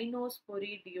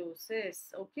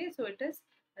rhinosporidiosis. Okay, so it is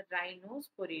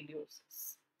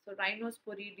rhinosporidiosis. So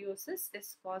rhinosporidiosis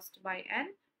is caused by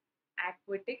an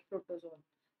aquatic protozoan.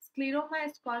 Scleroma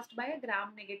is caused by a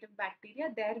gram-negative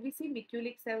bacteria. There we see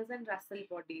Miculic cells and Russell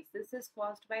bodies. This is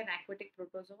caused by an aquatic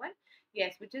protozoan,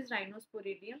 yes, which is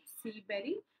Rhinosporidium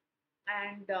seaberry.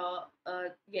 And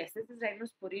yes, this is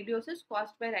rhinosporidiosis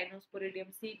caused by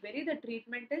Rhinosporidium seaberry. The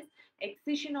treatment is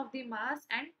excision of the mass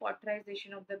and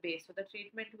cauterization of the base. So the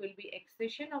treatment will be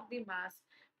excision of the mass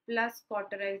plus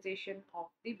cauterization of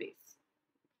the base.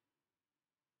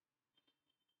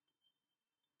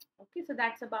 Okay, so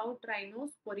that's about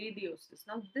rhinosporidiosis.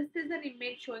 Now, this is an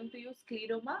image showing to you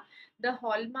scleroma. The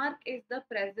hallmark is the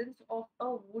presence of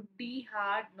a woody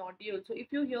hard nodule. So,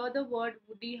 if you hear the word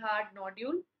woody hard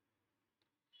nodule,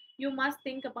 you must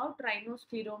think about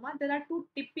rhinoscleroma. There are two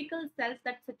typical cells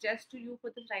that suggest to you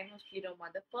for the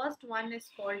rhinoscleroma. The first one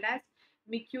is called as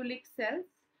Miculic cells.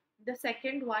 The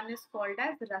second one is called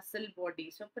as Russell body.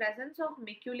 So, presence of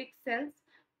Miculic cells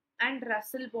and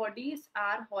Russell bodies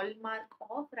are hallmark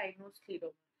of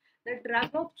rhinoscleroma. The drug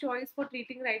of choice for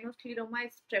treating rhinoscleroma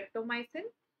is streptomycin,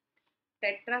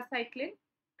 tetracycline,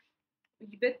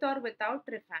 with or without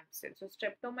rifampicin. So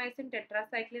streptomycin,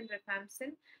 tetracycline,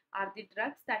 rifampicin are the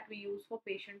drugs that we use for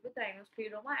patients with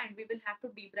rhinoscleroma, and we will have to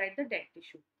debride the dead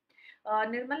tissue.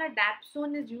 Nirmala,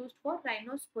 dapsone is used for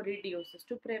rhinosporidiosis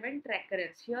to prevent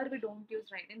recurrence. Here we don't use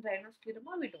in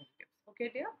rhinoscleroma, we don't use.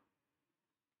 Okay, dear?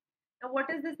 Now,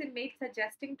 what is this image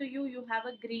suggesting to you? You have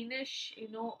a greenish,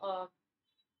 a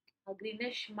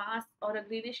greenish mass or a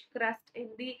greenish crust in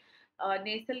the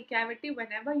nasal cavity.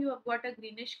 Whenever you have got a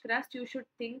greenish crust, you should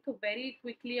think very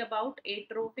quickly about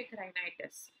atrophic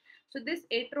rhinitis. So, this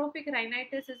atrophic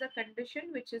rhinitis is a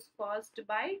condition which is caused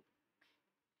by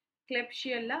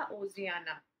Klebsiella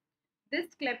oziana. This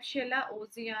Klebsiella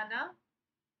oziana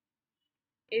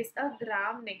is a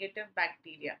gram-negative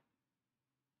bacteria.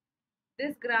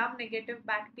 This gram-negative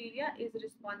bacteria is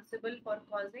responsible for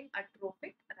causing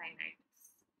atrophic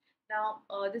rhinitis. Now,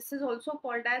 this is also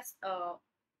called as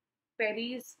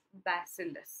Perry's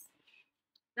bacillus.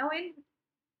 Now, in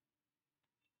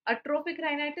atrophic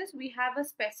rhinitis, we have a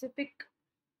specific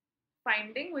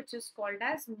finding which is called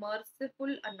as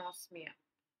merciful anosmia.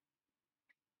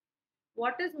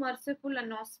 What is merciful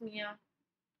anosmia?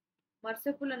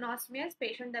 Merciful anosmia is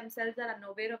patients themselves are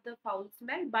unaware of the foul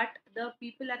smell, but the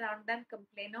people around them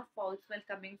complain of foul smell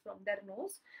coming from their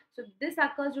nose. So this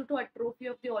occurs due to atrophy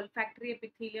of the olfactory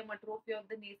epithelium, atrophy of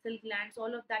the nasal glands.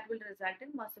 All of that will result in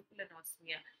merciful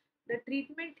anosmia. The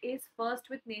treatment is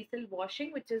first with nasal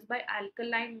washing, which is by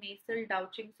alkaline nasal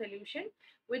douching solution,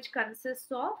 which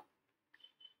consists of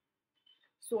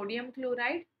sodium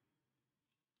chloride,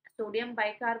 sodium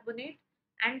bicarbonate,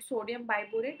 and sodium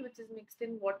biborate, which is mixed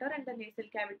in water, and the nasal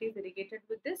cavity is irrigated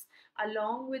with this.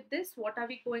 Along with this, what are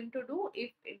we going to do? If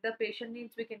the patient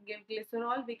needs, we can give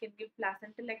glycerol, we can give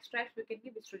placental extract, we can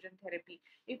give estrogen therapy.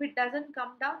 If it doesn't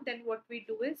come down, then what we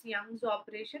do is Young's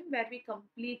operation, where we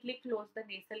completely close the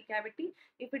nasal cavity.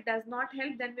 If it does not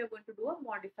help, then we are going to do a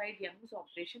modified Young's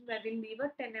operation, where we'll leave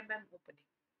a 10 mm opening.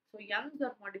 So Young's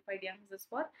or modified Young's is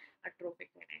for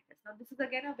atrophic rhinitis. Now this is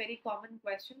again a very common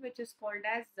question which is called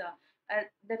as,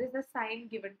 there is a sign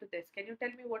given to this. Can you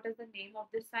tell me what is the name of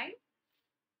this sign?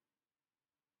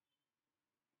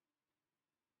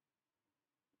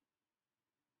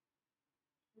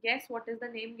 Yes, what is the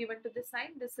name given to this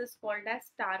sign? This is called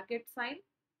as target sign.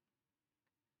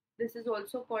 This is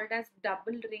also called as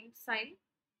double ring sign.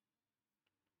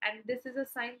 And this is a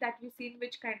sign that we see in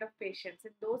which kind of patients?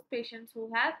 In those patients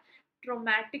who have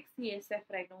traumatic CSF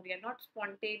rhinorrhea, not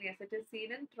spontaneous. It is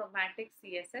seen in traumatic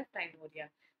CSF rhinorrhea.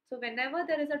 So whenever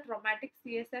there is a traumatic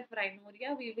CSF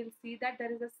rhinorrhea, we will see that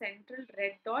there is a central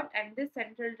red dot, and this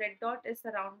central red dot is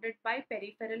surrounded by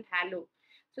peripheral halo.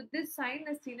 So this sign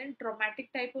is seen in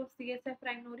traumatic type of CSF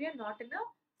rhinorrhea, not in a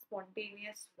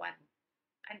spontaneous one.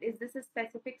 And is this a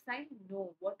specific sign?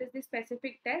 No. What is the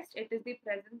specific test? It is the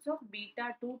presence of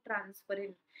beta 2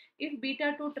 transferrin. If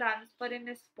beta 2 transferrin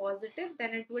is positive,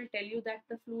 then it will tell you that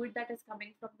the fluid that is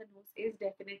coming from the nose is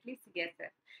definitely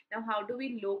CSF. Now, how do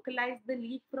we localize the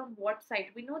leak from what side?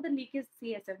 We know the leak is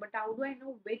CSF, but how do I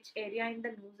know which area in the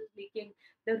nose is leaking?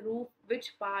 The roof,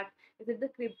 which part? Is it the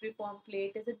cribriform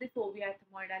plate? Is it the fovea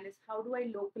ethmoidalis? How do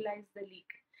I localize the leak?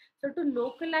 So, to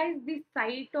localize the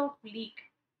site of leak,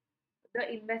 the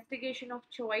investigation of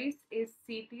choice is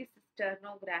CT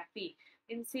cysternography.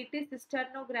 In CT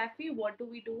cysternography, what do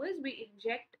is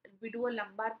we do a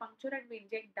lumbar puncture and we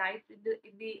inject dye in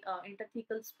the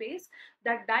interthecal space.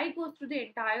 That dye goes through the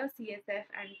entire CSF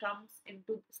and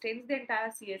stains the entire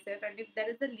CSF. And if there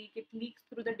is a leak, it leaks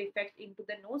through the defect into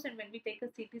the nose. And when we take a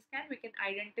CT scan, we can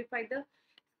identify the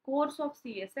course of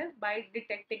CSF by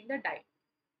detecting the dye.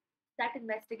 That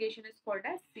investigation is called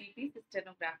as CT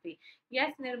cysternography.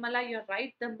 Yes, Nirmala, you're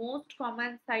right. The most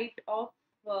common site of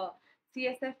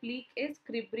CSF leak is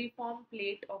cribriform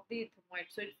plate of the ethmoid.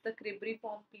 So it's the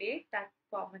cribriform plate that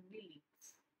commonly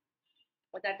leaks.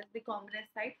 Or that is the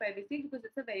commonest site where we see, because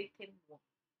it's a very thin bone.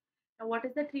 Now, what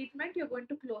is the treatment? You're going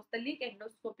to close the leak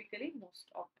endoscopically most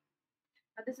often.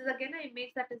 Now, this is again an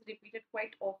image that is repeated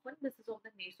quite often. This is of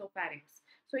the nasopharynx.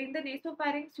 So in the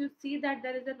nasopharynx, you see that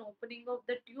there is an opening of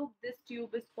the tube. This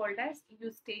tube is called as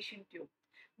eustachian tube.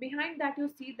 Behind that, you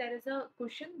see there is a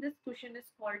cushion. This cushion is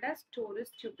called as torus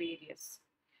tubarius.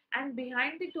 And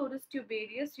behind the torus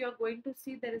tubarius, you are going to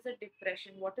see there is a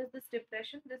depression. What is this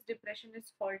depression? This depression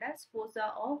is called as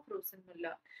fossa of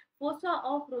Rosenmuller. Fossa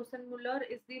of Rosenmuller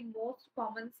is the most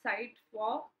common site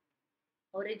for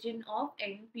origin of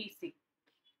NPC.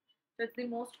 So it's the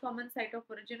most common site of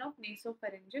origin of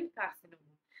nasopharyngeal carcinoma.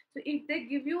 So if they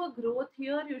give you a growth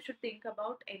here, you should think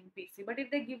about NPC. But if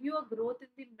they give you a growth in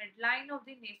the midline of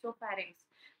the nasopharynx,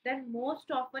 then most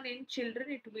often in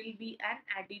children it will be an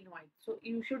adenoid. So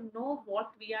you should know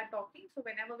what we are talking. So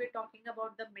whenever we're talking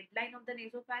about the midline of the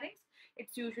nasopharynx,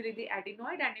 it's usually the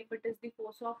adenoid, and if it is the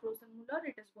fossa of Rosenmuller,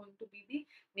 it is going to be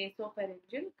the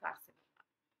nasopharyngeal carcinoma.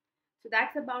 So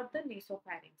that's about the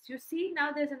nasopharynx. You see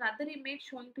now there's another image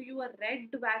showing to you a red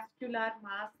vascular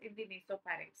mass in the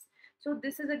nasopharynx. So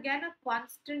this is again a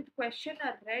constant question.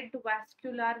 A red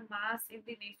vascular mass in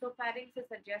the nasopharynx is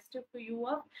suggestive to you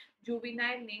of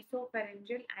juvenile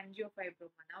nasopharyngeal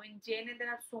angiofibroma. Now in JNA there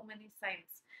are so many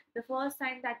signs. The first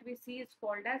sign that we see is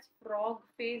called as frog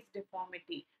face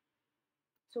deformity.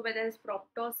 So where there is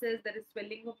proptosis, there is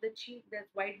swelling of the cheek, there's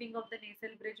widening of the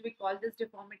nasal bridge. We call this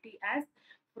deformity as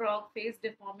frog face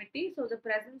deformity. So the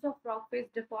presence of frog face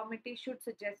deformity should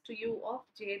suggest to you of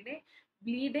JNA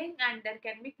bleeding, and there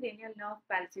can be cranial nerve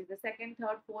palsy. The second,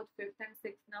 third, fourth, fifth and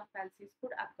sixth nerve palsies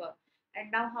could occur. And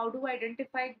now how do I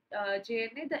identify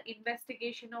JNA? The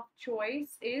investigation of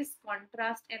choice is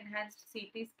contrast enhanced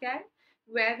CT scan,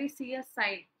 where we see a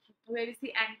sign, where we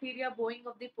see anterior bowing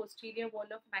of the posterior wall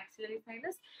of maxillary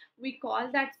sinus. We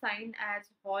call that sign as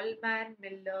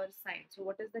Hallman-Miller sign. So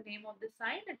what is the name of the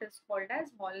sign? It is called as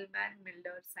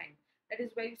Hallman-Miller sign. That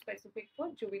is very specific for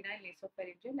juvenile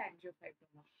nasopharyngeal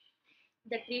angiofibroma.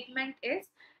 The treatment is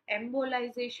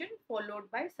embolization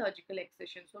followed by surgical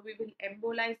excision. So we will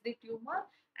embolize the tumor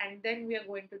and then we are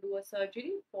going to do a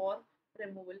surgery for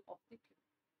removal of the tumor.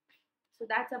 So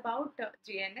that's about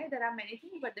JNA. There are many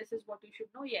things, but this is what you should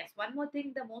know. Yes, one more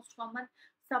thing, the most common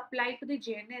supply to the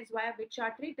JNA is via which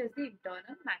artery? It is the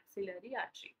internal maxillary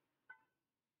artery.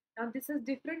 Now, this is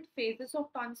different phases of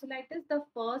tonsillitis. The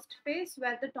first phase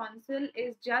where the tonsil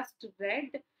is just red,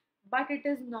 but it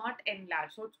is not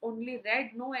enlarged. So, it's only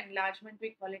red, no enlargement.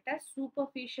 We call it as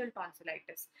superficial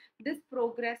tonsillitis. This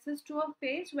progresses to a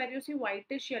phase where you see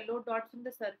whitish yellow dots on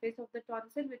the surface of the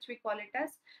tonsil, which we call it as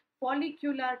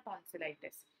follicular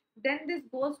tonsillitis. Then this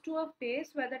goes to a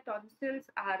phase where the tonsils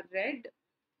are red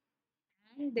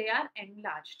and they are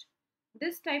enlarged.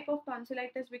 This type of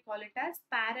tonsillitis we call it as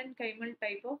parenchymal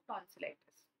type of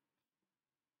tonsillitis.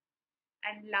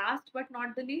 And last but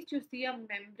not the least, you see a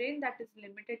membrane that is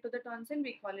limited to the tonsil.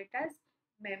 We call it as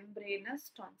membranous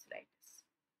tonsillitis.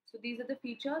 So these are the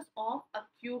features of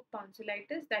acute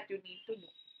tonsillitis that you need to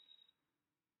know.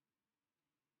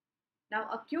 Now,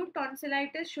 acute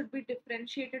tonsillitis should be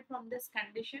differentiated from this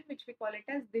condition, which we call it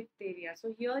as diphtheria.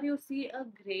 So here you see a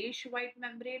grayish white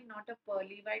membrane, not a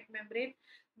pearly white membrane.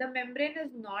 The membrane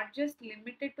is not just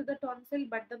limited to the tonsil,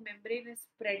 but the membrane is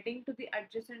spreading to the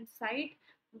adjacent site.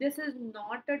 This is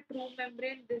not a true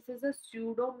membrane. This is a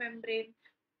pseudo membrane.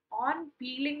 On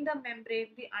peeling the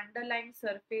membrane, the underlying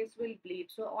surface will bleed.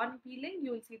 So on peeling,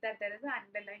 you will see that there is an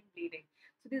underlying bleeding.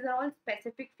 So these are all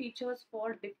specific features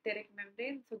for diphtheric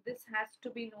membrane. So this has to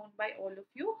be known by all of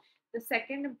you. The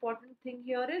second important thing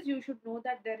here is you should know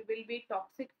that there will be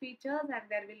toxic features and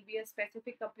there will be a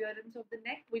specific appearance of the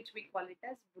neck, which we call it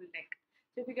as bull neck.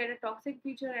 So if you get a toxic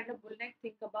feature and a bull neck,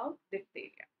 think about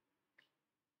diphtheria.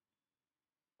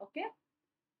 Okay.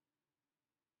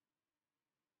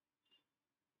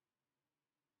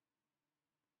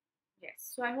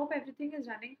 Yes. So I hope everything is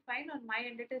running fine. On my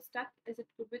end, it is stuck. Is it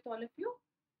good with all of you?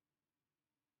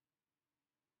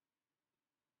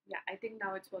 Yeah, I think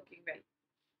now it's working well.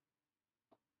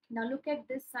 Now look at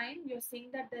this sign. You're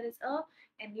seeing that there is a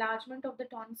enlargement of the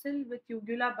tonsil with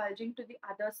uvula bulging to the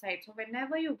other side. So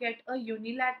whenever you get a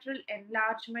unilateral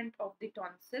enlargement of the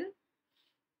tonsil,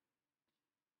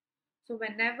 so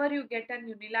whenever you get an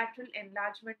unilateral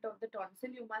enlargement of the tonsil,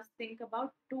 you must think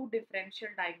about two differential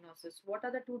diagnoses. What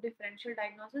are the two differential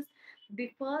diagnoses?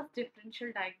 The first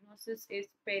differential diagnosis is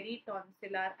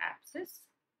peritonsillar abscess.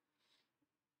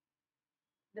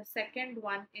 The second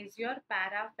one is your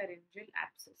parapharyngeal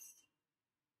abscess.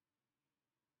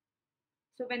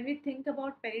 So when we think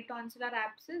about peritonsillar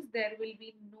abscess, there will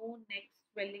be no neck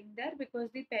swelling there because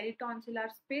the peritonsillar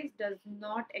space does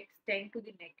not extend to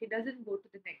the neck. It doesn't go to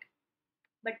the neck,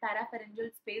 but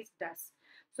parapharyngeal space does.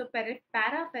 So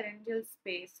parapharyngeal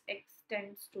space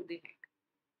extends to the neck.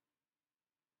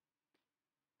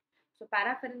 So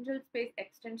parapharyngeal space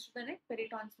extends to the neck,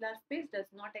 peritonsillar space does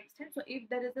not extend. So if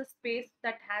there is a space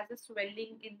that has a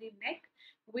swelling in the neck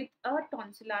with a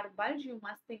tonsillar bulge, you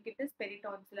must think it is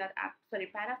parapharyngeal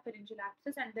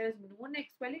abscess, and there is no neck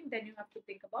swelling, then you have to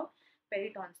think about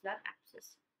peritonsillar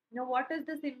abscess. Now what is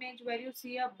this image where you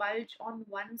see a bulge on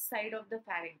one side of the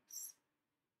pharynx?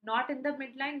 Not in the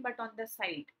midline but on the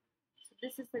side. So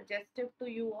this is suggestive to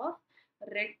you of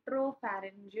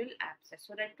retropharyngeal abscess.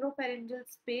 So retropharyngeal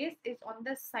space is on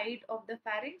the side of the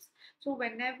pharynx. So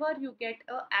whenever you get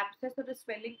a abscess or a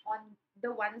swelling on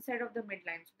the one side of the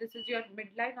midline, so this is your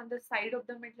midline on the side of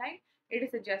the midline, it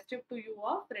is suggestive to you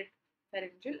of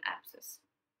retropharyngeal abscess.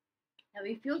 Now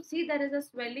if you see there is a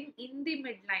swelling in the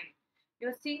midline,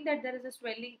 you're seeing that there is a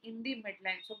swelling in the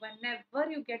midline. So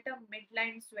whenever you get a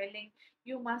midline swelling,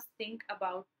 you must think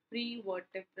about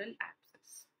prevertebral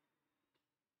abscess.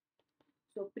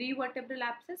 So prevertebral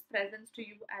abscess presents to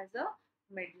you as a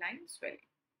midline swelling.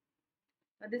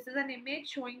 Now this is an image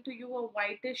showing to you a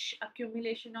whitish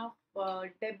accumulation of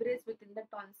debris within the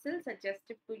tonsil,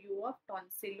 suggestive to you of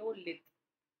tonsillolith.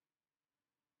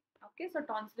 Okay, so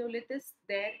tonsillolith is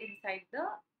there inside the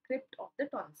crypt of the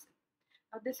tonsil.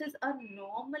 Now this is a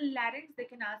normal larynx. They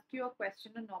can ask you a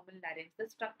question on normal larynx. The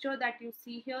structure that you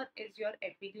see here is your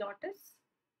epiglottis.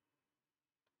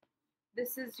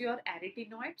 This is your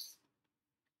arytenoids.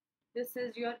 This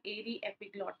is your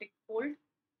aryepiglottic fold.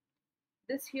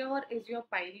 This here is your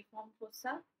pyriform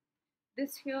fossa.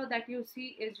 This here that you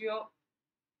see is your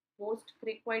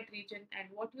post-cricoid region, and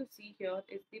what you see here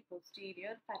is the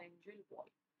posterior pharyngeal wall.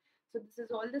 So this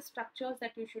is all the structures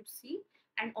that you should see,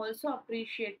 and also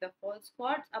appreciate the false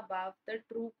chords above, the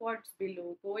true chords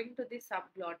below, going to the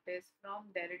subglottis.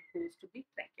 From there it goes to the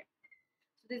trachea.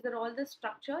 So these are all the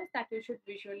structures that you should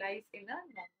visualize in a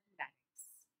normal larynx.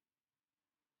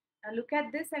 Now look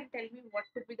at this and tell me what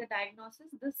could be the diagnosis.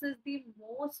 This is the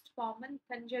most common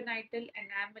congenital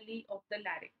anomaly of the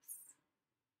larynx.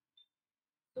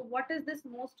 So what is this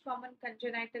most common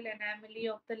congenital anomaly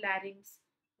of the larynx?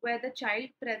 Where the child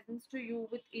presents to you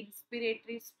with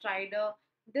inspiratory stridor.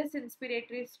 This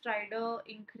inspiratory stridor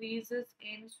increases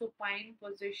in supine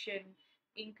position,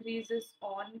 increases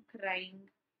on crying,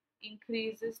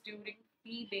 increases during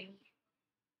feeding.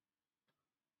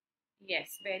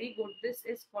 Yes, very good. This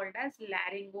is called as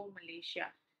laryngomalacia.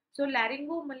 So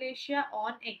laryngomalacia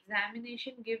on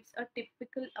examination gives a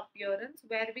typical appearance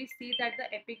where we see that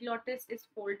the epiglottis is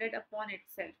folded upon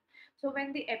itself. So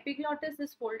when the epiglottis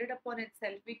is folded upon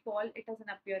itself, we call it as an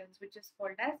appearance which is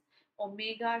called as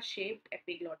omega shaped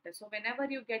epiglottis. So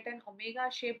whenever you get an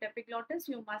omega shaped epiglottis,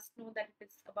 you must know that it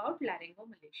is about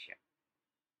laryngomalacia.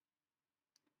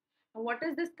 Now, what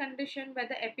is this condition where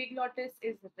the epiglottis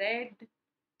is red,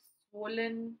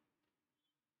 swollen,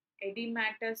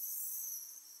 edematous?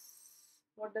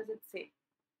 What does it say?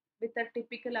 With a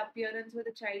typical appearance where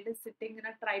the child is sitting in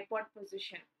a tripod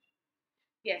position.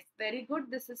 Yes, very good.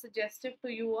 This is suggestive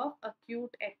to you of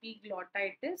acute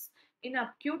epiglottitis. In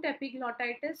acute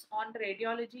epiglottitis, on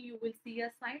radiology, you will see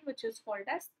a sign which is called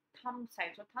as thumb sign.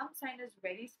 So, thumb sign is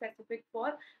very specific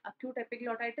for acute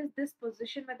epiglottitis. This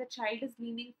position where the child is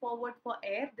leaning forward for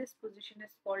air, this position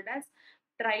is called as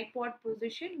tripod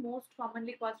position, most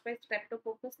commonly caused by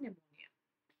Streptococcus pneumoniae.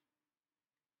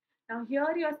 Now here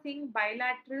you are seeing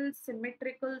bilateral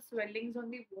symmetrical swellings on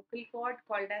the vocal cord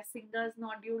called as singer's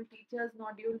nodule, teacher's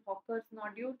nodule, hawker's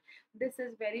nodule. This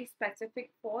is very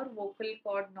specific for vocal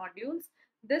cord nodules.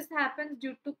 This happens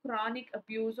due to chronic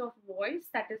abuse of voice.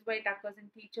 That is why it occurs in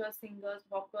teachers, singers,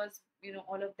 hawkers,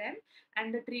 all of them.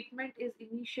 And the treatment is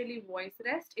initially voice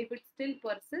rest. If it still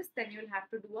persists, then you'll have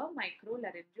to do a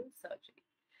microlaryngeal surgery.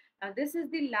 This is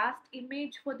the last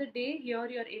image for the day. Here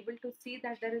you are able to see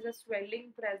that there is a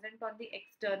swelling present on the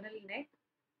external neck,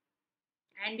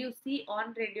 and you see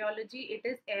on radiology it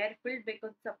is air filled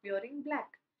because it's appearing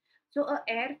black. So a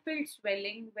air filled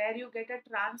swelling where you get a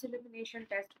trans elimination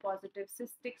test positive,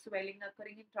 cystic swelling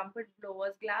occurring in trumpet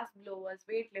blowers, glass blowers,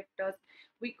 weightlifters,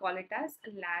 we call it as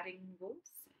laryngos.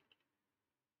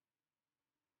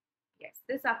 Yes,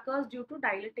 this occurs due to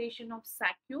dilatation of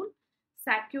saccule.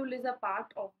 Saccule is a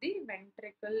part of the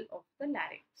ventricle of the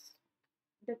larynx.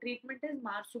 The treatment is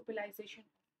marsupialization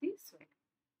of the swelling.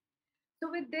 So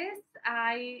with this,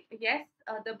 yes,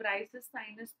 the Bryce's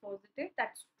sign is positive.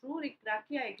 That's true,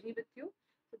 Rikraki. I agree with you.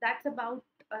 So that's about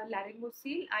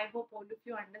laryngocele. I hope all of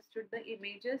you understood the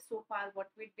images so far.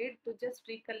 What we did to just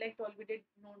recollect, all we did: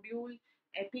 nodule,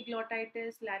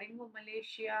 epiglottitis,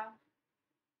 laryngomalacia,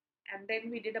 and then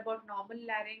we did about normal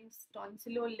larynx,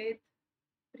 tonsillolith,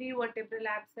 prevertebral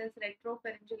abscess,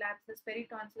 retropharyngeal abscess,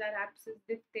 peritonsillar abscess,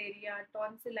 diphtheria,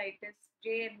 tonsillitis,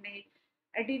 JNA,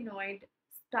 adenoid,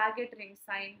 target ring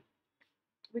sign,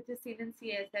 which is seen in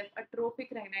CSF,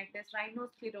 atrophic rhinitis,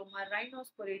 rhinoscleroma,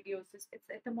 rhinosporidiosis,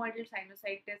 it's ethmoidal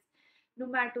sinusitis,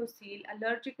 pneumatocele,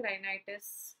 allergic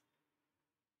rhinitis,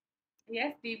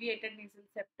 yes, deviated nasal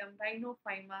septum,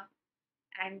 rhinophyma,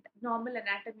 and normal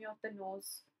anatomy of the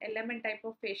nose, element type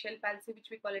of facial palsy, which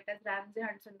we call it as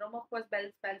Ramsay-Hunt syndrome. Of course,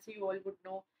 Bell's palsy, you all would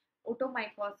know,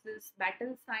 otomycosis,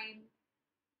 battle sign,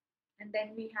 and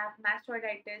then we have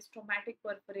mastoiditis, traumatic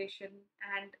perforation,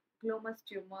 and glomus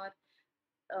tumor,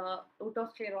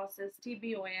 otosclerosis,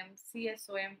 TBOM,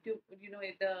 CSOM,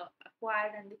 the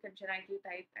acquired and the congenital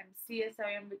type, and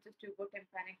CSOM, which is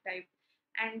tubotympanic type.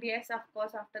 And yes, of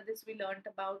course, after this, we learned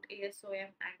about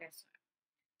ASOM and SOM.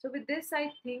 So with this,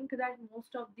 I think that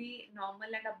most of the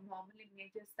normal and abnormal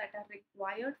images that are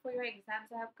required for your exams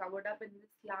I have covered up in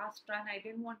this last run. I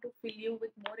didn't want to fill you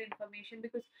with more information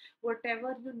because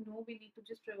whatever you know, we need to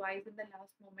just revise in the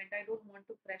last moment. I don't want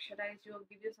to pressurize you or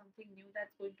give you something new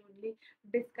that's going to only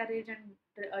discourage and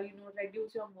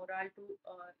reduce your morale to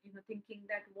thinking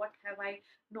that what have I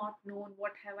not known,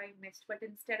 what have I missed. But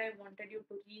instead, I wanted you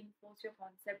to reinforce your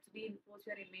concepts, reinforce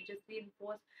your images,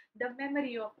 reinforce the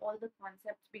memory of all the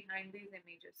concepts behind these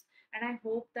images. And I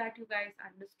hope that you guys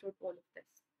understood all of this.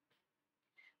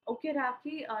 Okay,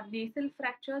 Raki, nasal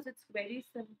fractures, it's very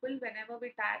simple. Whenever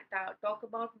we talk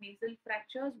about nasal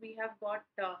fractures, we have got,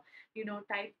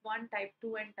 type 1, type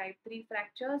 2, and type 3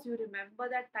 fractures. You remember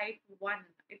that type 1,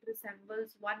 it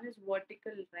resembles, 1 is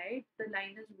vertical, right? The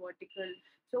line is vertical.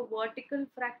 So, vertical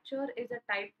fracture is a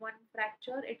type 1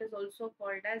 fracture. It is also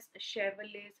called as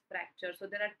Chevalier's fracture. So,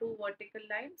 there are two vertical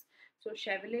lines. So,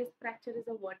 Chevalier's fracture is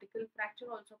a vertical fracture,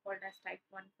 also called as type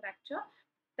 1 fracture.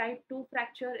 Type 2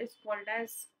 fracture is called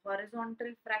as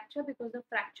horizontal fracture because the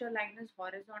fracture line is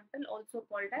horizontal, also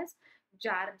called as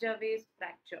Jarjave's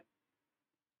fracture.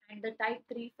 And the type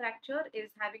 3 fracture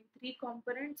is having three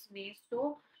components: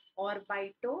 naso,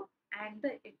 orbito, and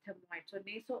the ethmoid. So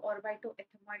naso, orbito,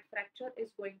 ethmoid fracture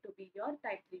is going to be your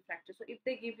type 3 fracture. So if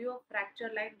they give you a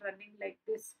fracture line running like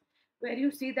this, where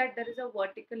you see that there is a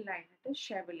vertical line, it is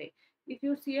Chevalier. If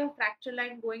you see a fracture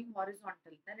line going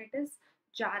horizontal, then it is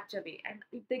Jarjave. And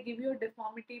if they give you a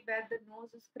deformity where the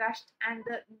nose is crushed and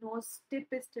the nose tip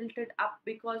is tilted up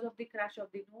because of the crush of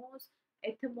the nose,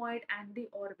 ethmoid, and the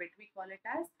orbit, we call it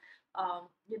as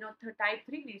type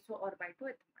 3 naso-orbito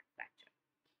ethmoid fracture.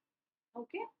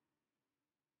 Okay.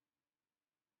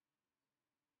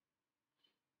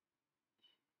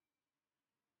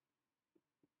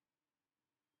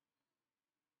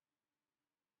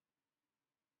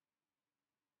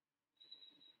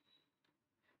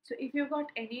 So if you've got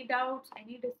any doubts,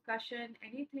 any discussion,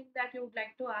 anything that you would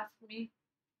like to ask me,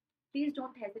 please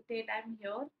don't hesitate. I'm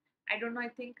here. I don't know. I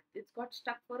think it's got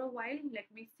stuck for a while.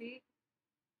 Let me see.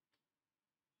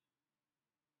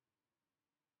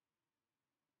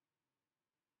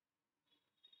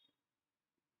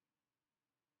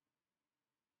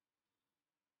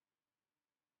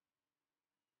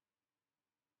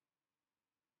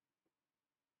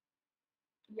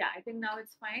 Yeah, I think now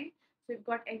it's fine. So if you've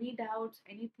got any doubts,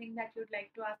 anything that you'd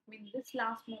like to ask me in this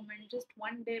last moment, just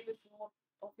one day before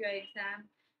of your exam,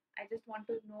 I just want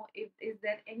to know if is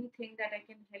there anything that I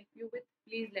can help you with.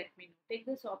 Please let me know. Take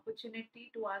this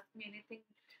opportunity to ask me anything.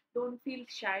 Don't feel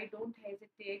shy. Don't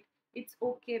hesitate. It's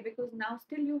okay because now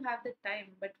still you have the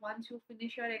time. But once you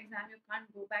finish your exam, you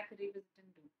can't go back, revisit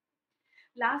and do.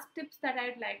 Last tips that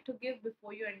I'd like to give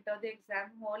before you enter the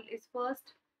exam hall is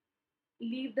first,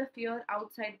 leave the fear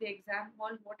outside the exam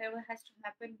hall. Whatever has to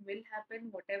happen will happen.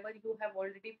 Whatever you have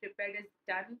already prepared is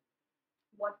done.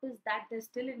 What is that is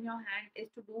still in your hand is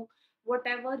to do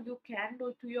whatever you can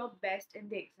do to your best in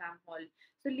the exam hall.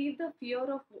 So leave the fear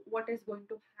of what is going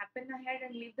to happen ahead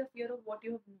and leave the fear of what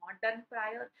you have not done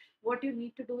prior. What you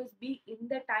need to do is be in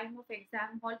the time of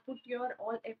exam hall, put your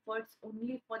all efforts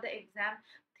only for the exam.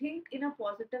 Think in a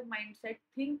positive mindset,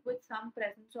 think with some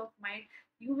presence of mind.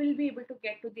 You will be able to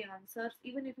get to the answers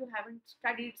even if you haven't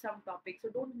studied some topic. So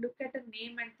don't look at a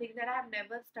name and think that I have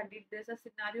never studied this, a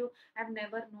scenario I've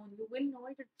never known. You will know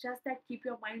it. It's just that keep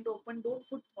your mind open. Don't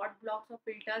put thought blocks or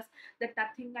filters that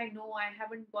nothing I know, I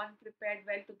haven't gone prepared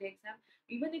well to the exam.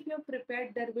 Even if you're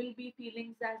prepared, there will be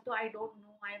feelings as though I don't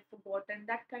know, I have forgotten.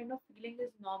 That kind of feeling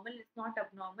is normal, it's not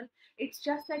abnormal. It's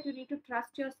just that you need to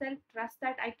trust yourself, trust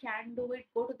that I can do it.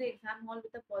 Go to the exam hall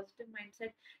with a positive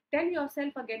mindset. Tell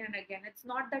yourself again and again. It's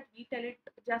not that we tell it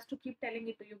just to keep telling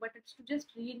it to you, but it's to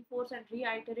just reinforce and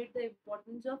reiterate the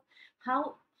importance of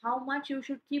how much you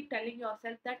should keep telling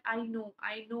yourself that I know,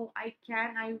 I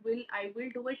can, I will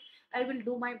do it, I will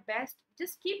do my best.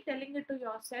 Just keep telling it to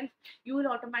yourself. You will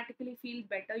automatically feel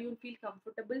better, you'll feel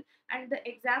comfortable. And the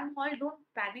exam hall, don't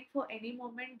panic for any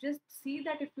moment. Just see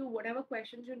that if you, whatever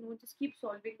questions you know, just keep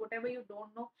solving. Whatever you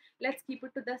don't know, let's keep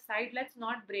it to the side. Let's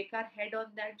not break our head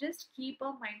on that. Just keep a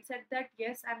mindset that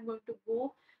yes, I'm going to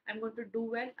go, I'm going to do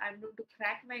well, I'm going to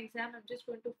crack my exam, I'm just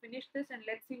going to finish this, and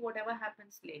let's see whatever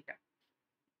happens later.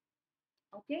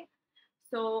 Okay,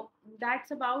 so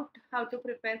that's about how to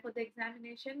prepare for the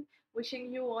examination.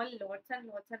 Wishing you all lots and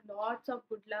lots and lots of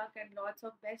good luck and lots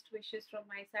of best wishes from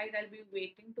my side. I'll be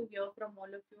waiting to hear from all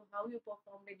of you how you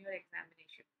performed in your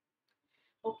examination.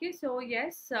 Okay, so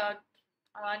yes,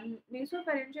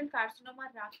 nasopharyngeal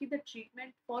carcinoma, Raki, the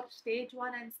treatment for stage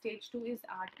 1 and stage 2 is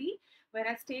RT,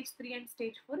 whereas stage 3 and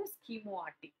stage 4 is chemo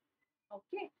RT.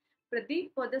 Okay.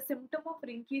 Pradeep, for the symptom of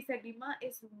Rinke's edema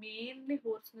is mainly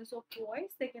hoarseness of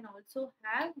voice. They can also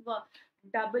have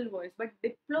double voice, but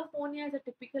diplophonia is a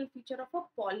typical feature of a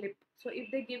polyp. So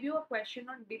if they give you a question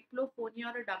on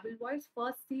diplophonia or a double voice,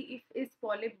 first see if is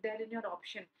polyp there in your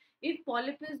option. If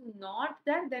polyp is not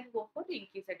there, then go for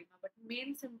Rinke's edema. But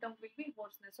main symptom will be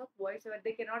hoarseness of voice, where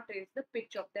they cannot raise the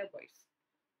pitch of their voice.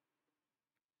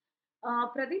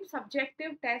 Pradeep,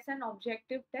 subjective test and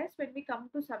objective test. When we come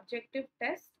to subjective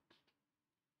test,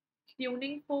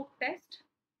 tuning fork test,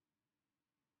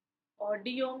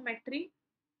 audiometry,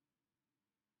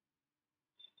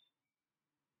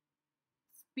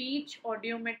 speech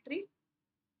audiometry,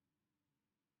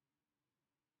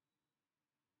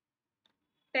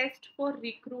 test for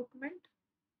recruitment.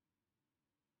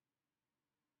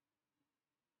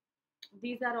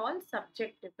 These are all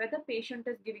subjective, where the patient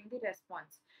is giving the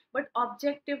response. But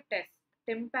objective test,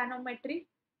 tympanometry,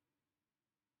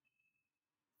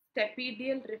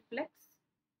 stapedial reflex,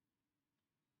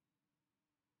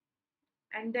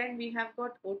 and then we have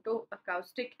got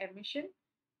otoacoustic emission,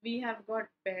 we have got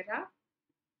BERA,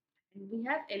 and we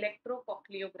have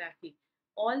electrocochleography.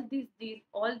 All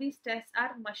these tests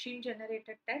are machine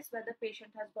generated tests where the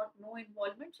patient has got no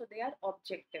involvement, so they are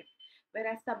objective.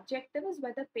 Whereas subjective is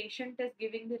where the patient is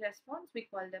giving the response, we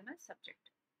call them as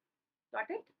subjective. Got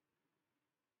it?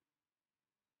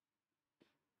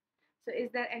 So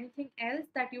is there anything else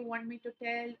that you want me to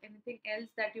tell? Anything else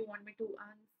that you want me to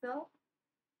answer?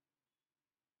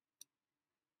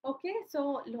 Okay,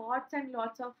 so lots and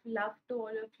lots of love to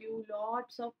all of you,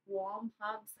 lots of warm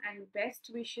hugs and best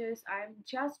wishes. I'm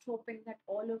just hoping that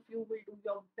all of you will do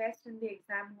your best in the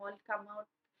exam hall, come out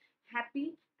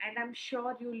happy, and I'm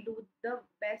sure you'll do the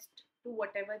best to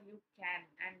whatever you can.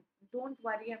 And don't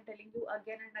worry, I'm telling you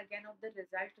again and again of the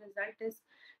result. Result is,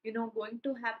 going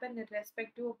to happen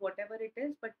irrespective of whatever it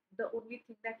is, but the only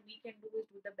thing that we can do is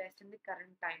do the best in the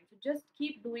current time. So just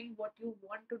keep doing what you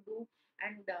want to do,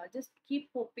 and just keep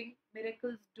hoping.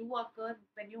 Miracles do occur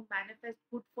when you manifest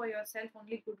good for yourself.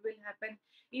 Only good will happen.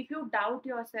 If you doubt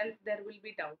yourself, there will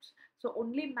be doubts. So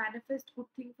only manifest good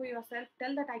thing for yourself.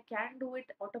 Tell that I can do it.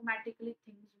 Automatically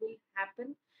things will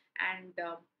happen, and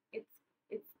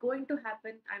it's going to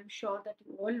happen. I'm sure that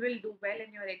you all will do well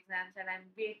in your exams, and I'm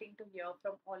waiting to hear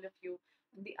from all of you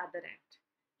on the other end.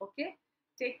 Okay.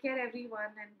 Take care,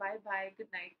 everyone, and bye bye. Good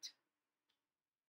night.